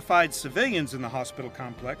 Having identified civilians in the hospital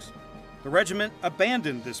complex, the regiment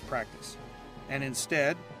abandoned this practice and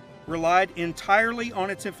instead relied entirely on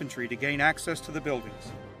its infantry to gain access to the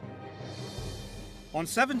buildings. On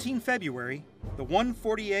 17 February, the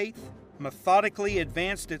 148th methodically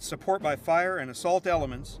advanced its support by fire and assault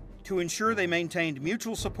elements to ensure they maintained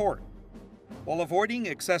mutual support while avoiding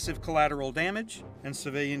excessive collateral damage and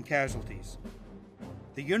civilian casualties.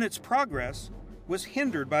 The unit's progress was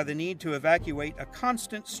hindered by the need to evacuate a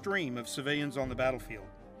constant stream of civilians on the battlefield.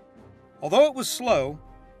 Although it was slow,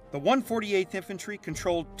 the 148th Infantry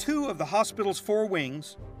controlled 2 of the hospital's 4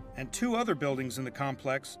 wings and 2 other buildings in the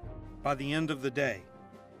complex by the end of the day.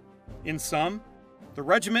 In sum, the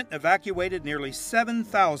regiment evacuated nearly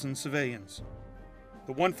 7,000 civilians.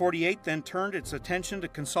 The 148th then turned its attention to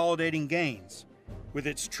consolidating gains, with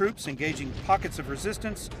its troops engaging pockets of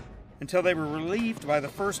resistance until they were relieved by the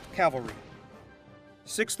 1st Cavalry.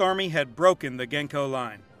 6th Army had broken the Genko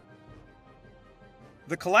Line.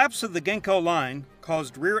 The collapse of the Genko Line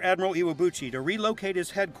caused Rear Admiral Iwabuchi to relocate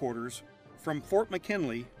his headquarters from Fort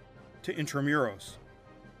McKinley to Intramuros.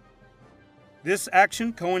 This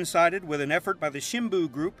action coincided with an effort by the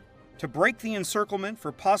Shimbu Group to break the encirclement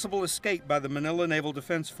for possible escape by the Manila Naval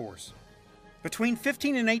Defense Force. Between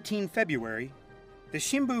 15 and 18 February, the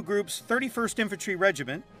Shimbu Group's 31st Infantry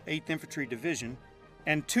Regiment, 8th Infantry Division,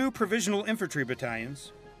 and 2 Provisional Infantry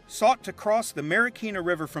Battalions sought to cross the Marikina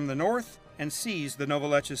River from the north and seize the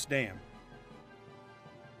Novaliches Dam.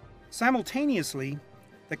 Simultaneously,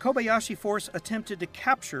 the Kobayashi Force attempted to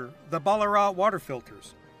capture the Balara water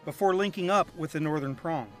filters before linking up with the northern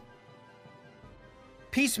prong.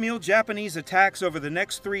 Piecemeal Japanese attacks over the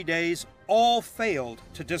next 3 days all failed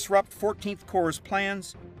to disrupt 14th Corps'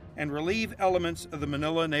 plans and relieve elements of the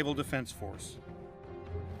Manila Naval Defense Force.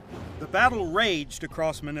 The battle raged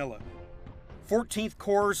across Manila. 14th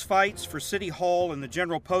Corps' fights for City Hall and the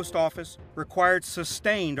General Post Office required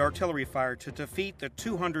sustained artillery fire to defeat the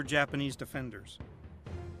 200 Japanese defenders.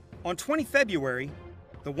 On 20 February,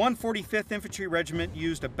 the 145th Infantry Regiment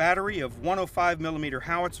used a battery of 105mm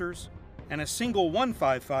howitzers and a single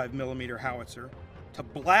 155mm howitzer to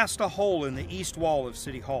blast a hole in the east wall of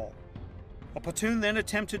City Hall. A platoon then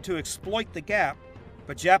attempted to exploit the gap,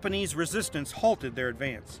 but Japanese resistance halted their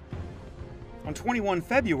advance. On 21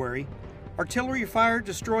 February, artillery fire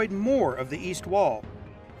destroyed more of the east wall,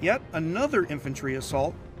 yet another infantry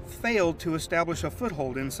assault failed to establish a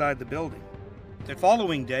foothold inside the building. The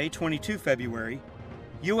following day, 22 February,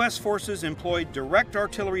 U.S. forces employed direct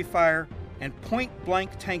artillery fire and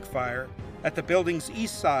point-blank tank fire at the building's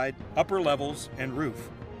east side, upper levels, and roof.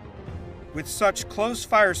 With such close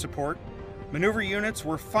fire support, maneuver units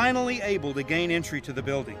were finally able to gain entry to the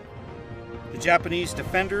building. The Japanese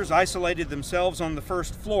defenders isolated themselves on the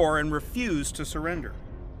first floor and refused to surrender.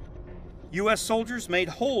 U.S. soldiers made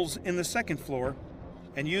holes in the second floor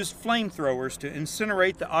and used flamethrowers to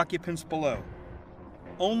incinerate the occupants below.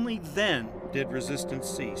 Only then did resistance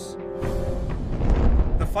cease.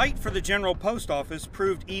 The fight for the General Post Office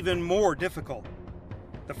proved even more difficult.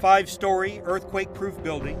 The 5-story earthquake-proof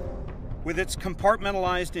building, with its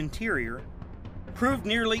compartmentalized interior, proved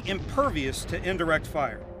nearly impervious to indirect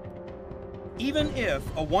fire. Even if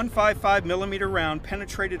a 155 millimeter round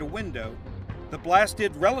penetrated a window, the blast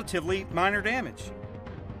did relatively minor damage.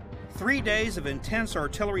 3 days of intense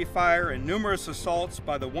artillery fire and numerous assaults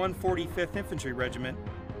by the 145th Infantry Regiment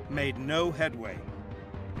made no headway.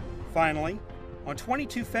 Finally, on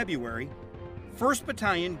 22 February, 1st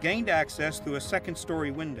Battalion gained access through a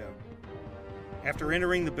 2nd-story window. After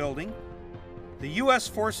entering the building, the U.S.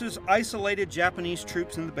 forces isolated Japanese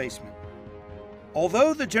troops in the basement.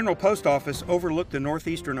 Although the General Post Office overlooked the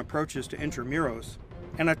northeastern approaches to Intramuros,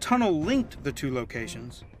 and a tunnel linked the two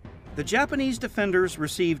locations, the Japanese defenders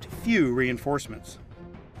received few reinforcements.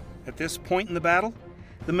 At this point in the battle,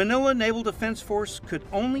 the Manila Naval Defense Force could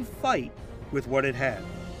only fight with what it had.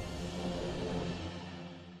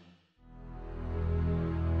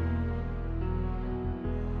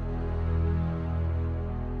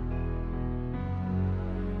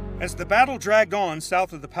 As the battle dragged on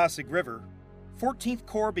south of the Pasig River, 14th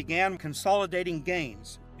Corps began consolidating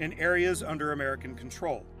gains in areas under American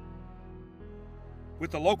control. With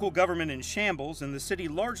the local government in shambles and the city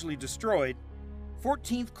largely destroyed,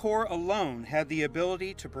 14th Corps alone had the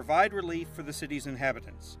ability to provide relief for the city's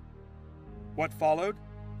inhabitants. What followed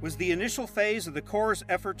was the initial phase of the Corps'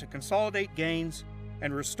 effort to consolidate gains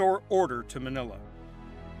and restore order to Manila.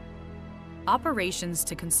 Operations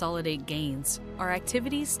to consolidate gains are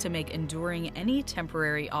activities to make enduring any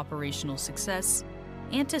temporary operational success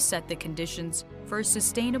and to set the conditions for a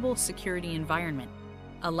sustainable security environment,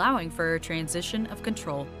 allowing for a transition of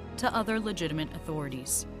control to other legitimate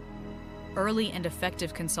authorities. Early and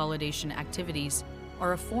effective consolidation activities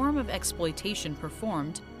are a form of exploitation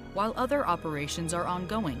performed while other operations are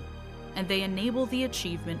ongoing, and they enable the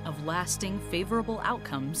achievement of lasting favorable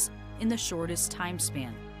outcomes in the shortest time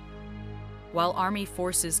span. While Army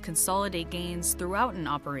forces consolidate gains throughout an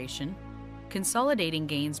operation, consolidating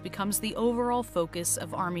gains becomes the overall focus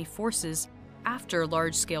of Army forces after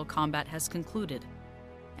large-scale combat has concluded,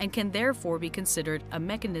 and can therefore be considered a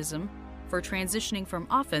mechanism for transitioning from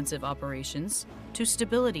offensive operations to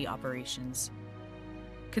stability operations.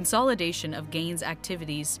 Consolidation of gains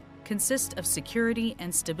activities consist of security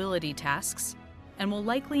and stability tasks and will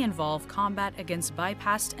likely involve combat against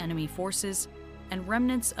bypassed enemy forces and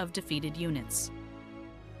remnants of defeated units.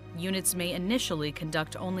 Units may initially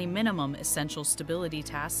conduct only minimum essential stability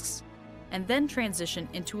tasks and then transition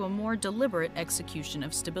into a more deliberate execution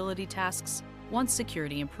of stability tasks once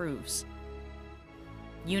security improves.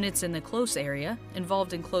 Units in the close area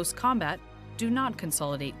involved in close combat do not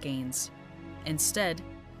consolidate gains. Instead,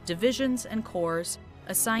 divisions and corps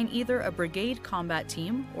assign either a brigade combat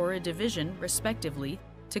team or a division, respectively,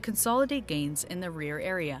 to consolidate gains in the rear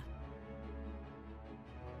area.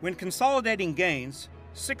 When consolidating gains,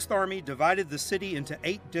 6th Army divided the city into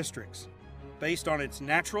 8 districts, based on its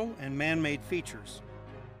natural and man-made features.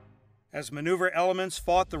 As maneuver elements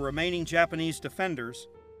fought the remaining Japanese defenders,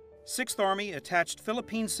 6th Army attached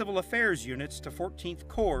Philippine Civil Affairs units to 14th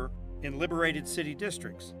Corps in liberated city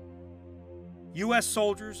districts. U.S.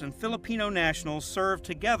 soldiers and Filipino nationals served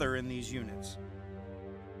together in these units.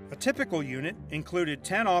 A typical unit included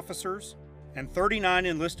 10 officers and 39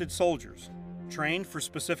 enlisted soldiers, trained for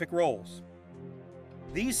specific roles.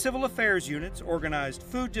 These civil affairs units organized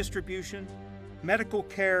food distribution, medical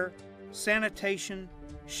care, sanitation,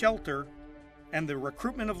 shelter, and the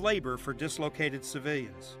recruitment of labor for dislocated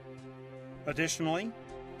civilians. Additionally,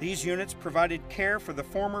 these units provided care for the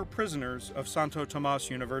former prisoners of Santo Tomas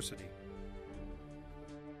University.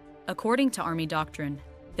 According to Army doctrine,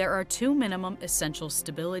 there are 2 minimum essential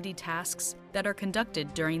stability tasks that are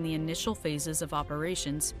conducted during the initial phases of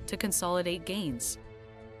operations to consolidate gains.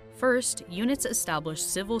 First, units establish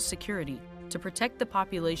civil security to protect the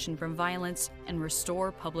population from violence and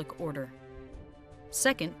restore public order.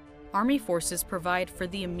 Second, Army forces provide for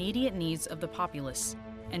the immediate needs of the populace,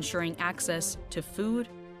 ensuring access to food,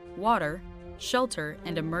 water, shelter,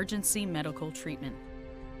 and emergency medical treatment.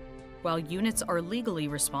 While units are legally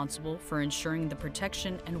responsible for ensuring the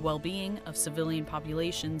protection and well-being of civilian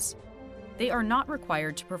populations, they are not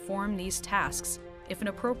required to perform these tasks if an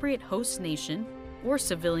appropriate host nation or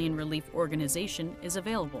civilian relief organization is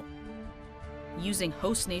available. Using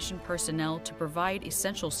host nation personnel to provide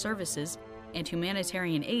essential services and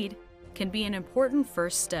humanitarian aid can be an important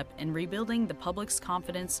first step in rebuilding the public's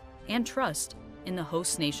confidence and trust in the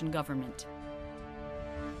host nation government.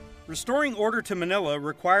 Restoring order to Manila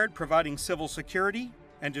required providing civil security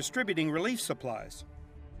and distributing relief supplies.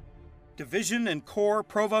 Division and Corps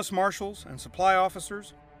provost marshals and supply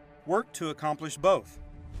officers worked to accomplish both.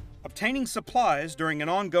 Obtaining supplies during an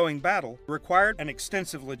ongoing battle required an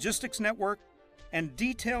extensive logistics network and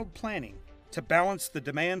detailed planning to balance the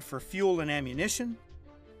demand for fuel and ammunition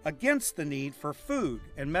against the need for food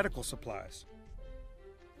and medical supplies.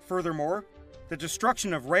 Furthermore, the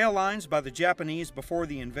destruction of rail lines by the Japanese before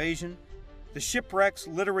the invasion, the shipwrecks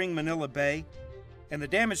littering Manila Bay, and the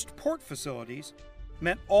damaged port facilities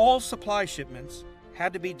meant all supply shipments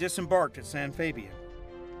had to be disembarked at San Fabian.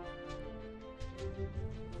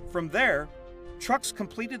 From there, trucks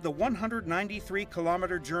completed the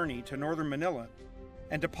 193-kilometer journey to northern Manila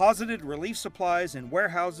and deposited relief supplies in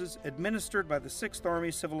warehouses administered by the 6th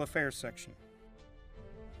Army Civil Affairs Section.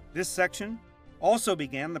 This section also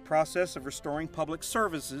began the process of restoring public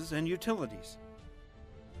services and utilities.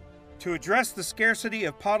 To address the scarcity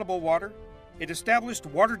of potable water, it established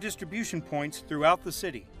water distribution points throughout the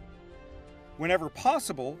city. Whenever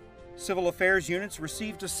possible, civil affairs units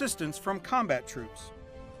received assistance from combat troops.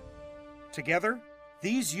 Together,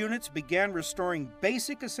 these units began restoring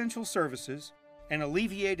basic essential services and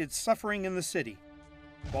alleviated suffering in the city,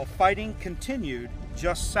 while fighting continued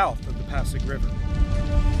just south of the Pasig River.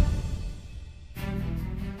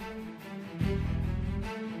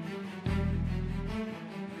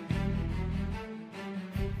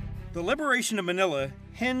 The liberation of Manila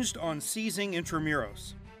hinged on seizing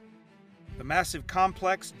Intramuros. The massive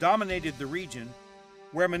complex dominated the region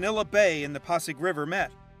where Manila Bay and the Pasig River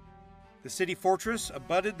met. The city fortress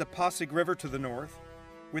abutted the Pasig River to the north,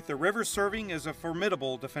 with the river serving as a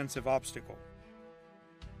formidable defensive obstacle.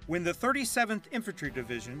 When the 37th Infantry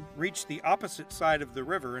Division reached the opposite side of the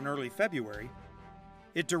river in early February,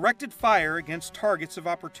 it directed fire against targets of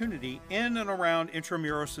opportunity in and around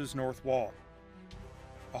Intramuros's north wall.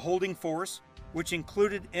 A holding force, which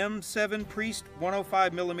included M7 Priest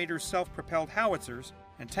 105mm self-propelled howitzers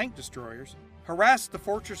and tank destroyers, harassed the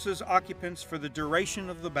fortress's occupants for the duration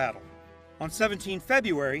of the battle. On 17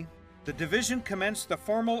 February, the division commenced the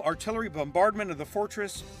formal artillery bombardment of the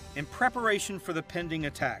fortress in preparation for the pending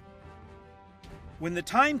attack. When the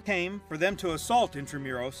time came for them to assault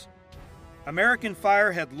Intramuros, American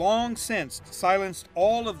fire had long since silenced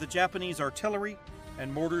all of the Japanese artillery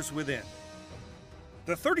and mortars within.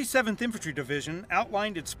 The 37th Infantry Division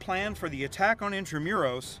outlined its plan for the attack on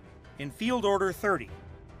Intramuros in Field Order 30,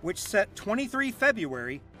 which set 23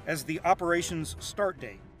 February as the operation's start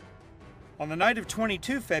date. On the night of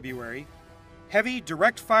 22 February, heavy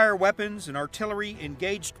direct-fire weapons and artillery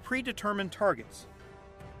engaged predetermined targets.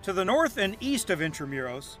 To the north and east of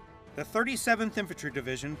Intramuros, the 37th Infantry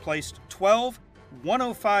Division placed 12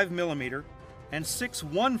 105mm and 6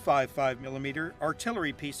 155mm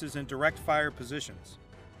artillery pieces in direct-fire positions.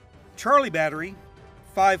 Charlie Battery,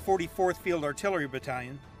 544th Field Artillery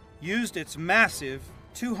Battalion, used its massive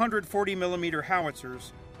 240mm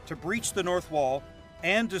howitzers to breach the north wall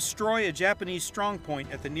and destroy a Japanese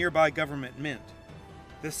strongpoint at the nearby government mint.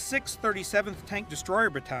 The 6th 37th Tank Destroyer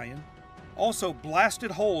Battalion also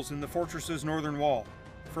blasted holes in the fortress's northern wall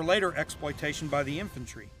for later exploitation by the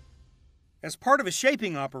infantry. As part of a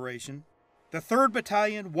shaping operation, the 3rd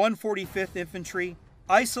Battalion, 145th Infantry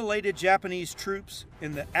isolated Japanese troops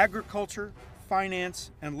in the agriculture,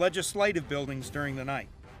 finance, and legislative buildings during the night,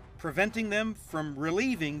 preventing them from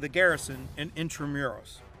relieving the garrison in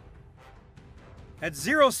Intramuros. At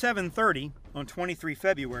 0730 on 23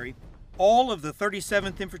 February, all of the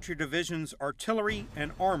 37th Infantry Division's artillery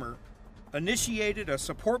and armor initiated a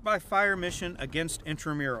support-by-fire mission against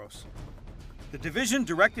Intramuros. The division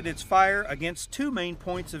directed its fire against two main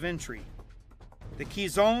points of entry, the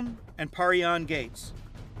Quezon and Parian gates.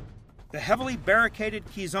 The heavily barricaded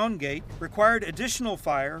Quezon gate required additional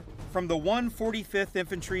fire from the 145th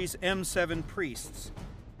Infantry's M7 Priests.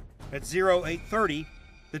 At 0830,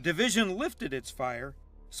 the division lifted its fire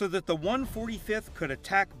so that the 145th could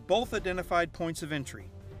attack both identified points of entry.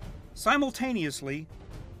 Simultaneously,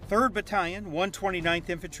 3rd Battalion, 129th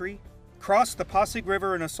Infantry, crossed the Pasig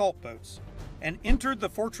River in assault boats and entered the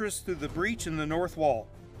fortress through the breach in the north wall.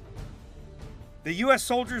 The U.S.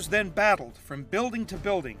 soldiers then battled from building to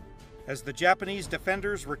building as the Japanese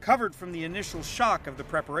defenders recovered from the initial shock of the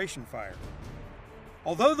preparation fire.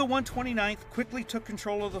 Although the 129th quickly took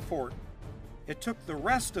control of the fort, it took the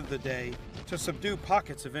rest of the day to subdue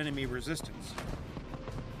pockets of enemy resistance.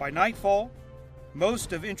 By nightfall,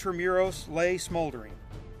 most of Intramuros lay smoldering.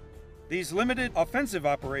 These limited offensive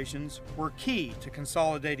operations were key to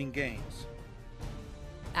consolidating gains.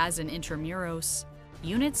 As in Intramuros,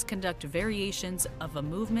 units conduct variations of a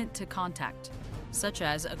movement to contact, such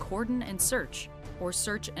as a cordon and search, or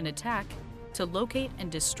search and attack, to locate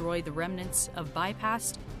and destroy the remnants of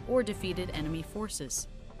bypassed or defeated enemy forces.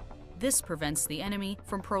 This prevents the enemy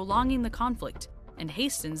from prolonging the conflict and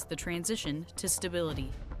hastens the transition to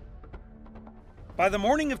stability. By the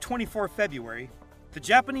morning of 24 February, the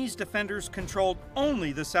Japanese defenders controlled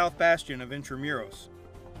only the south bastion of Intramuros.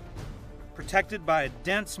 Protected by a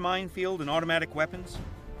dense minefield and automatic weapons,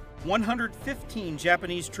 115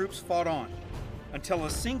 Japanese troops fought on until a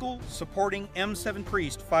single supporting M7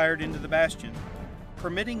 Priest fired into the bastion,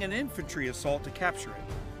 permitting an infantry assault to capture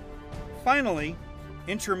it. Finally,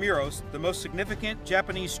 Intramuros, the most significant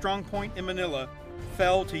Japanese strongpoint in Manila,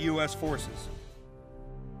 fell to U.S. forces.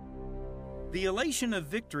 The elation of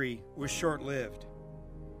victory was short-lived.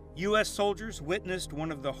 U.S. soldiers witnessed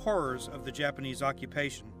one of the horrors of the Japanese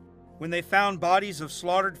occupation when they found bodies of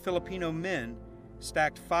slaughtered Filipino men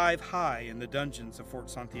stacked 5 high in the dungeons of Fort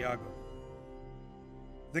Santiago.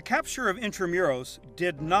 The capture of Intramuros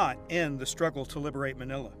did not end the struggle to liberate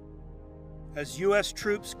Manila. As U.S.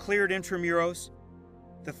 troops cleared Intramuros,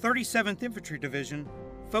 the 37th Infantry Division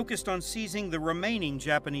focused on seizing the remaining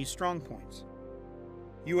Japanese strongpoints.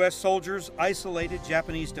 U.S. soldiers isolated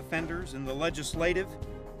Japanese defenders in the legislative,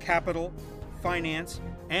 capital, finance,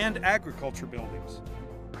 and agriculture buildings.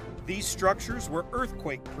 These structures were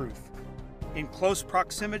earthquake-proof, in close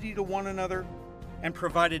proximity to one another, and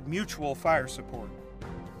provided mutual fire support.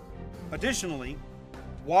 Additionally,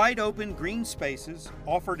 wide-open green spaces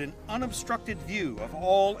offered an unobstructed view of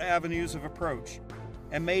all avenues of approach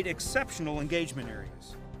and made exceptional engagement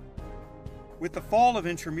areas. With the fall of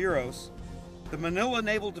Intramuros, the Manila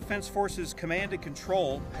Naval Defense Force's command and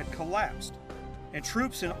control had collapsed, and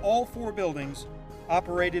troops in all 4 buildings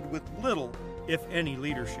operated with little, if any,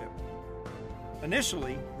 leadership.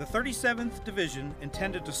 Initially, the 37th Division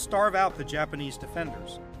intended to starve out the Japanese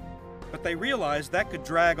defenders, but they realized that could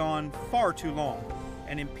drag on far too long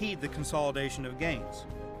and impede the consolidation of gains.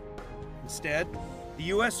 Instead, the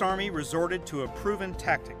U.S. Army resorted to a proven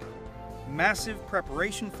tactic: massive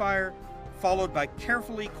preparation fire followed by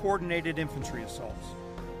carefully coordinated infantry assaults.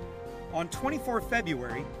 On 24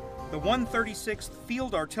 February, the 136th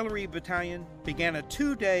Field Artillery Battalion began a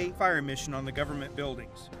 2-day fire mission on the government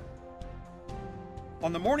buildings.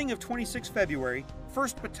 On the morning of 26 February,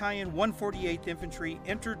 1st Battalion 148th Infantry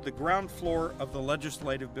entered the ground floor of the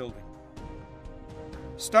Legislative Building.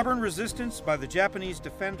 Stubborn resistance by the Japanese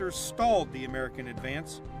defenders stalled the American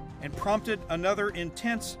advance and prompted another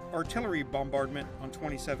intense artillery bombardment on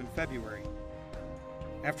 27 February.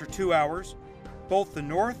 After 2 hours, both the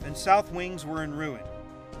north and south wings were in ruin.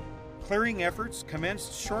 Clearing efforts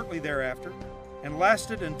commenced shortly thereafter and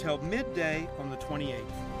lasted until midday on the 28th.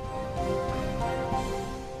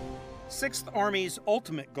 6th Army's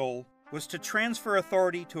ultimate goal was to transfer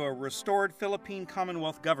authority to a restored Philippine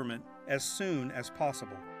Commonwealth government as soon as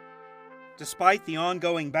possible. Despite the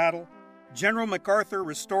ongoing battle, General MacArthur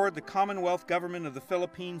restored the Commonwealth government of the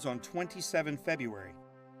Philippines on 27 February.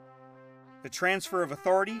 The transfer of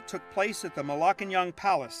authority took place at the Malacañang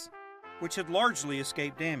Palace, which had largely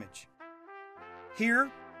escaped damage.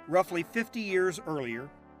 Here, roughly 50 years earlier,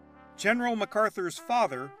 General MacArthur's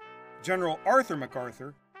father, General Arthur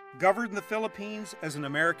MacArthur, governed the Philippines as an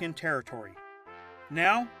American territory.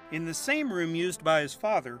 Now, in the same room used by his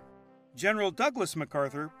father, General Douglas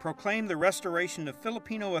MacArthur proclaimed the restoration of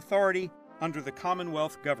Filipino authority under the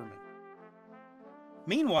Commonwealth government.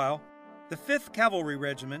 Meanwhile, the 5th Cavalry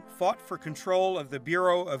Regiment fought for control of the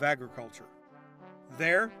Bureau of Agriculture.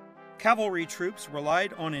 There, cavalry troops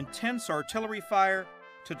relied on intense artillery fire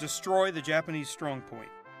to destroy the Japanese strongpoint.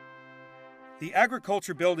 The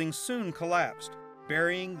agriculture building soon collapsed,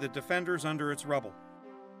 burying the defenders under its rubble.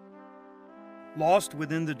 Lost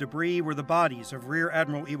within the debris were the bodies of Rear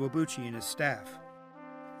Admiral Iwabuchi and his staff.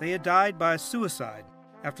 They had died by suicide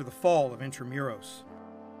after the fall of Intramuros.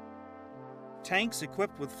 Tanks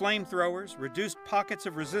equipped with flamethrowers reduced pockets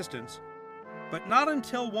of resistance, but not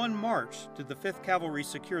until 1 March did the 5th Cavalry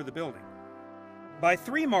secure the building. By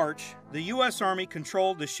 3 March, the U.S. Army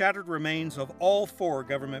controlled the shattered remains of all 4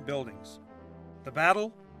 government buildings. The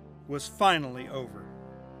battle was finally over.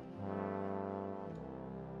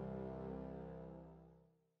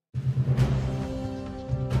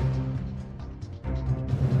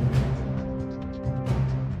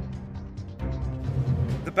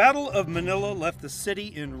 The Battle of Manila left the city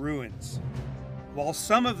in ruins. While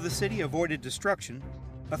some of the city avoided destruction,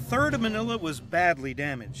 a third of Manila was badly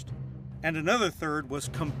damaged, and another third was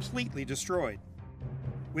completely destroyed.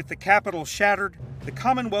 With the capital shattered, the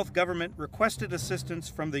Commonwealth government requested assistance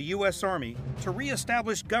from the U.S. Army to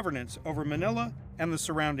re-establish governance over Manila and the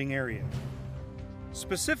surrounding area.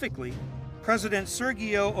 Specifically, President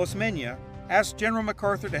Sergio Osmeña asked General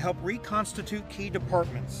MacArthur to help reconstitute key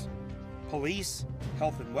departments: police,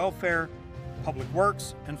 health and welfare, public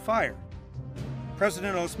works, and fire.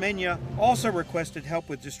 President Osmeña also requested help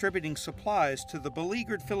with distributing supplies to the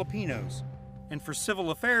beleaguered Filipinos and for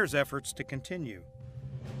civil affairs efforts to continue.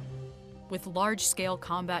 With large-scale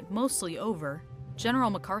combat mostly over,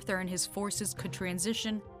 General MacArthur and his forces could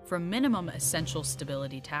transition from minimum essential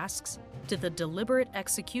stability tasks to the deliberate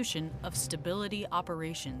execution of stability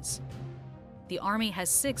operations. The Army has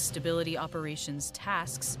 6 stability operations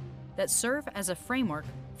tasks that serve as a framework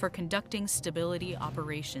for conducting stability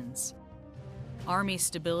operations. Army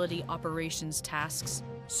stability operations tasks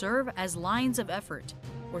serve as lines of effort,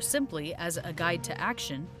 or simply as a guide to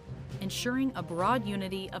action, ensuring a broad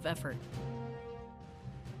unity of effort.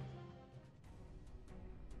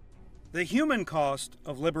 The human cost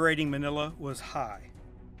of liberating Manila was high.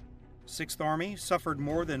 6th Army suffered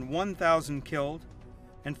more than 1,000 killed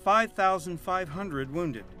and 5,500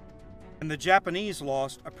 wounded, and the Japanese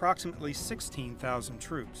lost approximately 16,000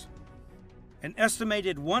 troops. An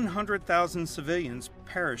estimated 100,000 civilians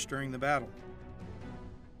perished during the battle.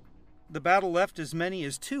 The battle left as many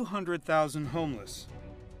as 200,000 homeless.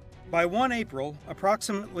 By 1 April,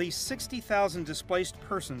 approximately 60,000 displaced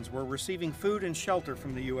persons were receiving food and shelter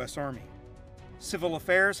from the U.S. Army. Civil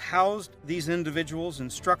affairs housed these individuals in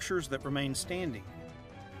structures that remained standing.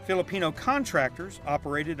 Filipino contractors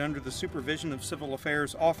operated under the supervision of civil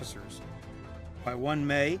affairs officers. By 1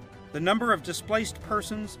 May, the number of displaced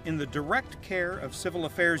persons in the direct care of civil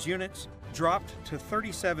affairs units dropped to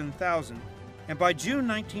 37,000, and by June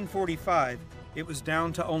 1945, it was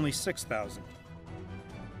down to only 6,000.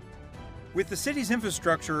 With the city's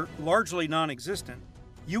infrastructure largely non-existent,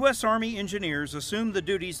 U.S. Army engineers assumed the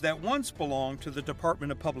duties that once belonged to the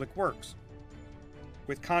Department of Public Works.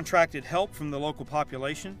 With contracted help from the local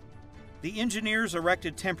population, the engineers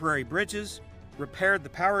erected temporary bridges, repaired the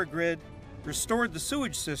power grid, restored the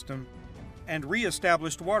sewage system, and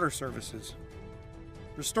re-established water services.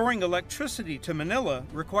 Restoring electricity to Manila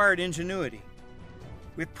required ingenuity.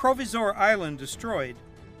 With Provisor Island destroyed,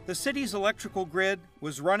 the city's electrical grid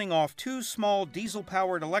was running off 2 small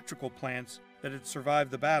diesel-powered electrical plants that had survived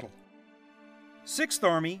the battle. 6th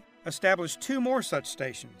Army established 2 more such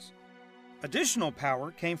stations. Additional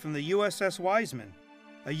power came from the USS Wiseman,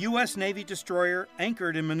 a U.S. Navy destroyer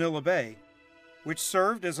anchored in Manila Bay, which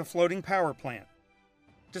served as a floating power plant.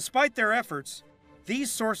 Despite their efforts,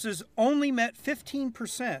 these sources only met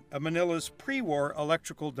 15% of Manila's pre-war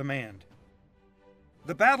electrical demand.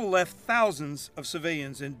 The battle left thousands of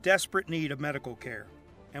civilians in desperate need of medical care,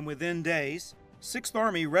 and within days, 6th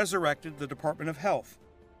Army resurrected the Department of Health.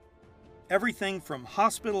 Everything from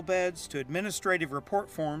hospital beds to administrative report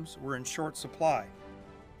forms were in short supply.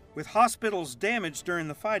 With hospitals damaged during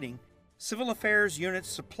the fighting, civil affairs units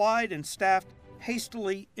supplied and staffed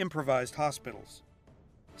hastily improvised hospitals.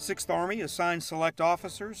 6th Army assigned select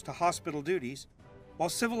officers to hospital duties, while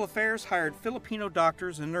civil affairs hired Filipino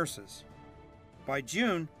doctors and nurses. By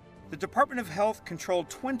June, the Department of Health controlled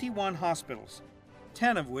 21 hospitals,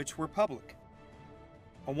 10 of which were public.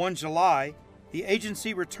 On 1 July, the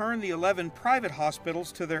agency returned the 11 private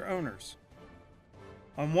hospitals to their owners.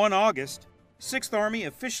 On 1 August, 6th Army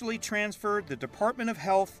officially transferred the Department of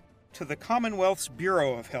Health to the Commonwealth's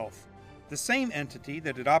Bureau of Health, the same entity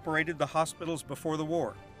that had operated the hospitals before the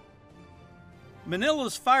war.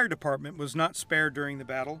 Manila's fire department was not spared during the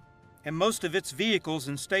battle, and most of its vehicles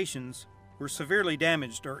and stations were severely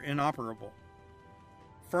damaged or inoperable.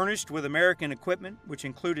 Furnished with American equipment, which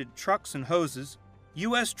included trucks and hoses,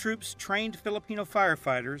 U.S. troops trained Filipino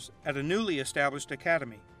firefighters at a newly established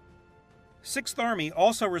academy. 6th Army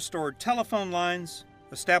also restored telephone lines,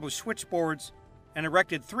 established switchboards, and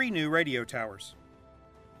erected 3 new radio towers.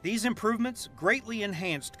 These improvements greatly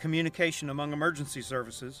enhanced communication among emergency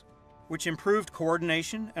services, which improved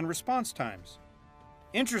coordination and response times.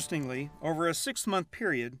 Interestingly, over a 6-month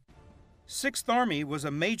period, 6th Army was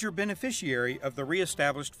a major beneficiary of the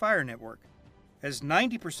re-established fire network, as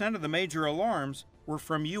 90% of the major alarms were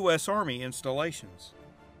from U.S. Army installations.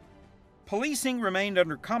 Policing remained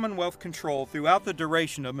under Commonwealth control throughout the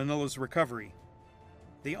duration of Manila's recovery.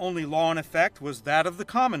 The only law in effect was that of the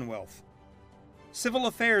Commonwealth. Civil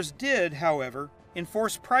affairs did, however,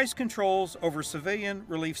 enforce price controls over civilian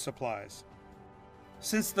relief supplies.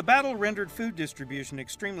 Since the battle rendered food distribution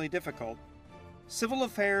extremely difficult, civil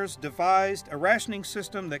affairs devised a rationing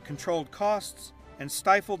system that controlled costs and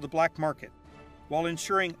stifled the black market, while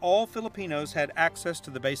ensuring all Filipinos had access to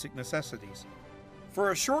the basic necessities.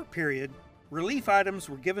 For a short period, relief items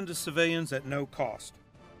were given to civilians at no cost.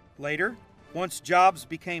 Later, Once jobs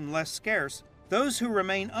became less scarce, those who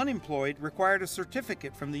remained unemployed required a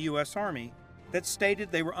certificate from the U.S. Army that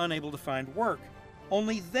stated they were unable to find work.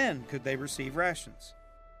 Only then could they receive rations.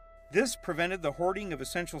 This prevented the hoarding of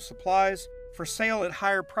essential supplies for sale at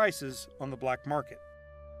higher prices on the black market.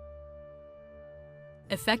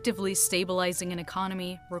 Effectively stabilizing an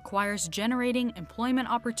economy requires generating employment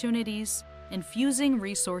opportunities, infusing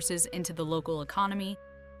resources into the local economy,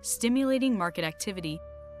 stimulating market activity,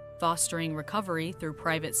 fostering recovery through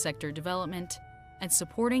private sector development, and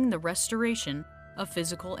supporting the restoration of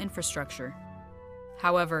physical infrastructure.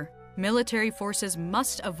 However, military forces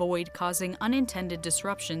must avoid causing unintended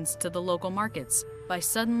disruptions to the local markets by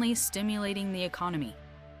suddenly stimulating the economy,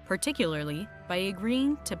 particularly by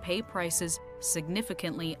agreeing to pay prices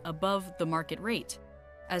significantly above the market rate,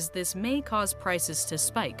 as this may cause prices to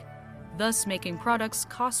spike, thus making products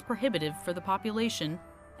cost prohibitive for the population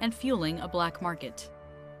and fueling a black market.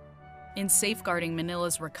 In safeguarding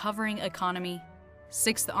Manila's recovering economy,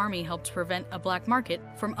 6th Army helped prevent a black market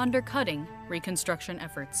from undercutting reconstruction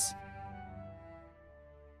efforts.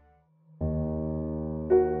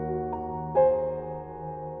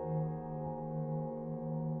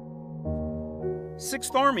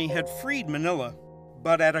 Sixth Army had freed Manila,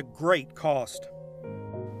 but at a great cost.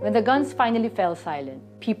 When the guns finally fell silent,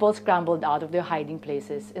 people scrambled out of their hiding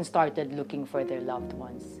places and started looking for their loved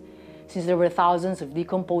ones. Since there were thousands of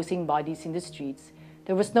decomposing bodies in the streets,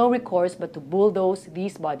 there was no recourse but to bulldoze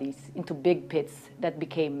these bodies into big pits that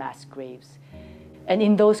became mass graves. And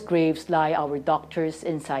in those graves lie our doctors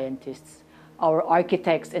and scientists, our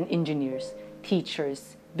architects and engineers,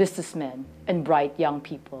 teachers, businessmen, and bright young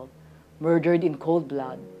people, murdered in cold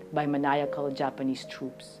blood by maniacal Japanese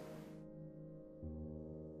troops.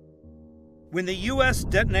 When the U.S.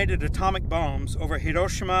 detonated atomic bombs over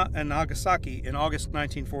Hiroshima and Nagasaki in August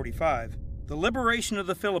 1945, the liberation of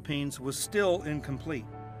the Philippines was still incomplete.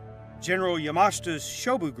 General Yamashita's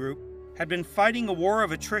Shobu Group had been fighting a war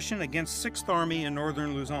of attrition against 6th Army in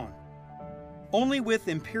northern Luzon. Only with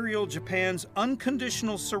Imperial Japan's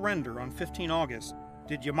unconditional surrender on 15 August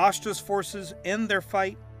did Yamashita's forces end their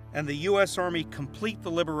fight and the U.S. Army complete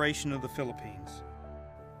the liberation of the Philippines.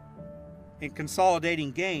 In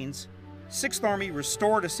consolidating gains, 6th Army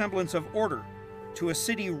restored a semblance of order to a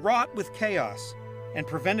city wrought with chaos and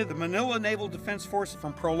prevented the Manila Naval Defense Force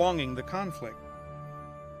from prolonging the conflict.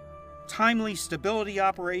 Timely stability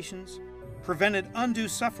operations prevented undue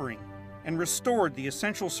suffering and restored the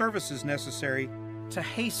essential services necessary to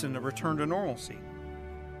hasten a return to normalcy.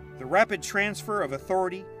 The rapid transfer of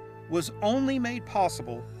authority was only made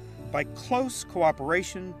possible by close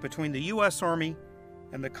cooperation between the U.S. Army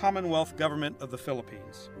and the Commonwealth Government of the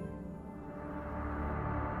Philippines.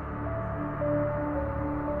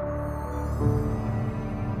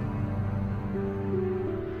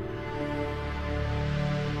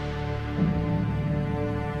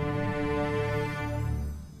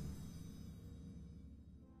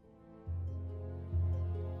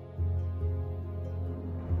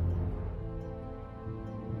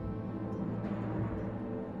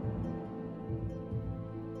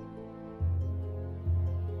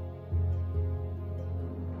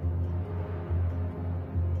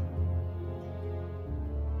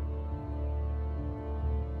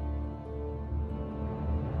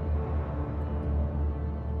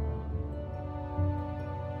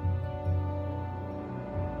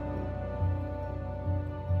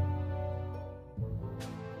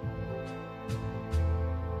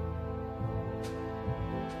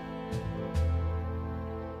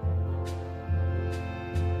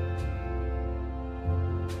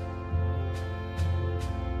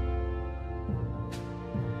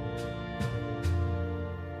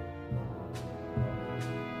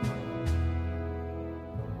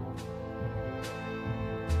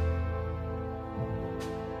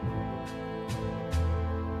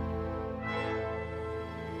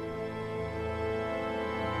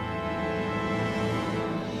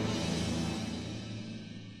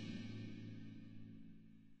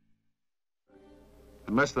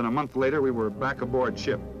 And less than a month later, we were back aboard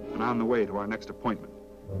ship and on the way to our next appointment.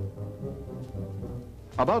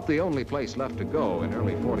 About the only place left to go in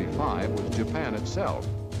early '45 was Japan itself.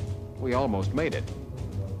 We almost made it,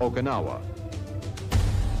 Okinawa.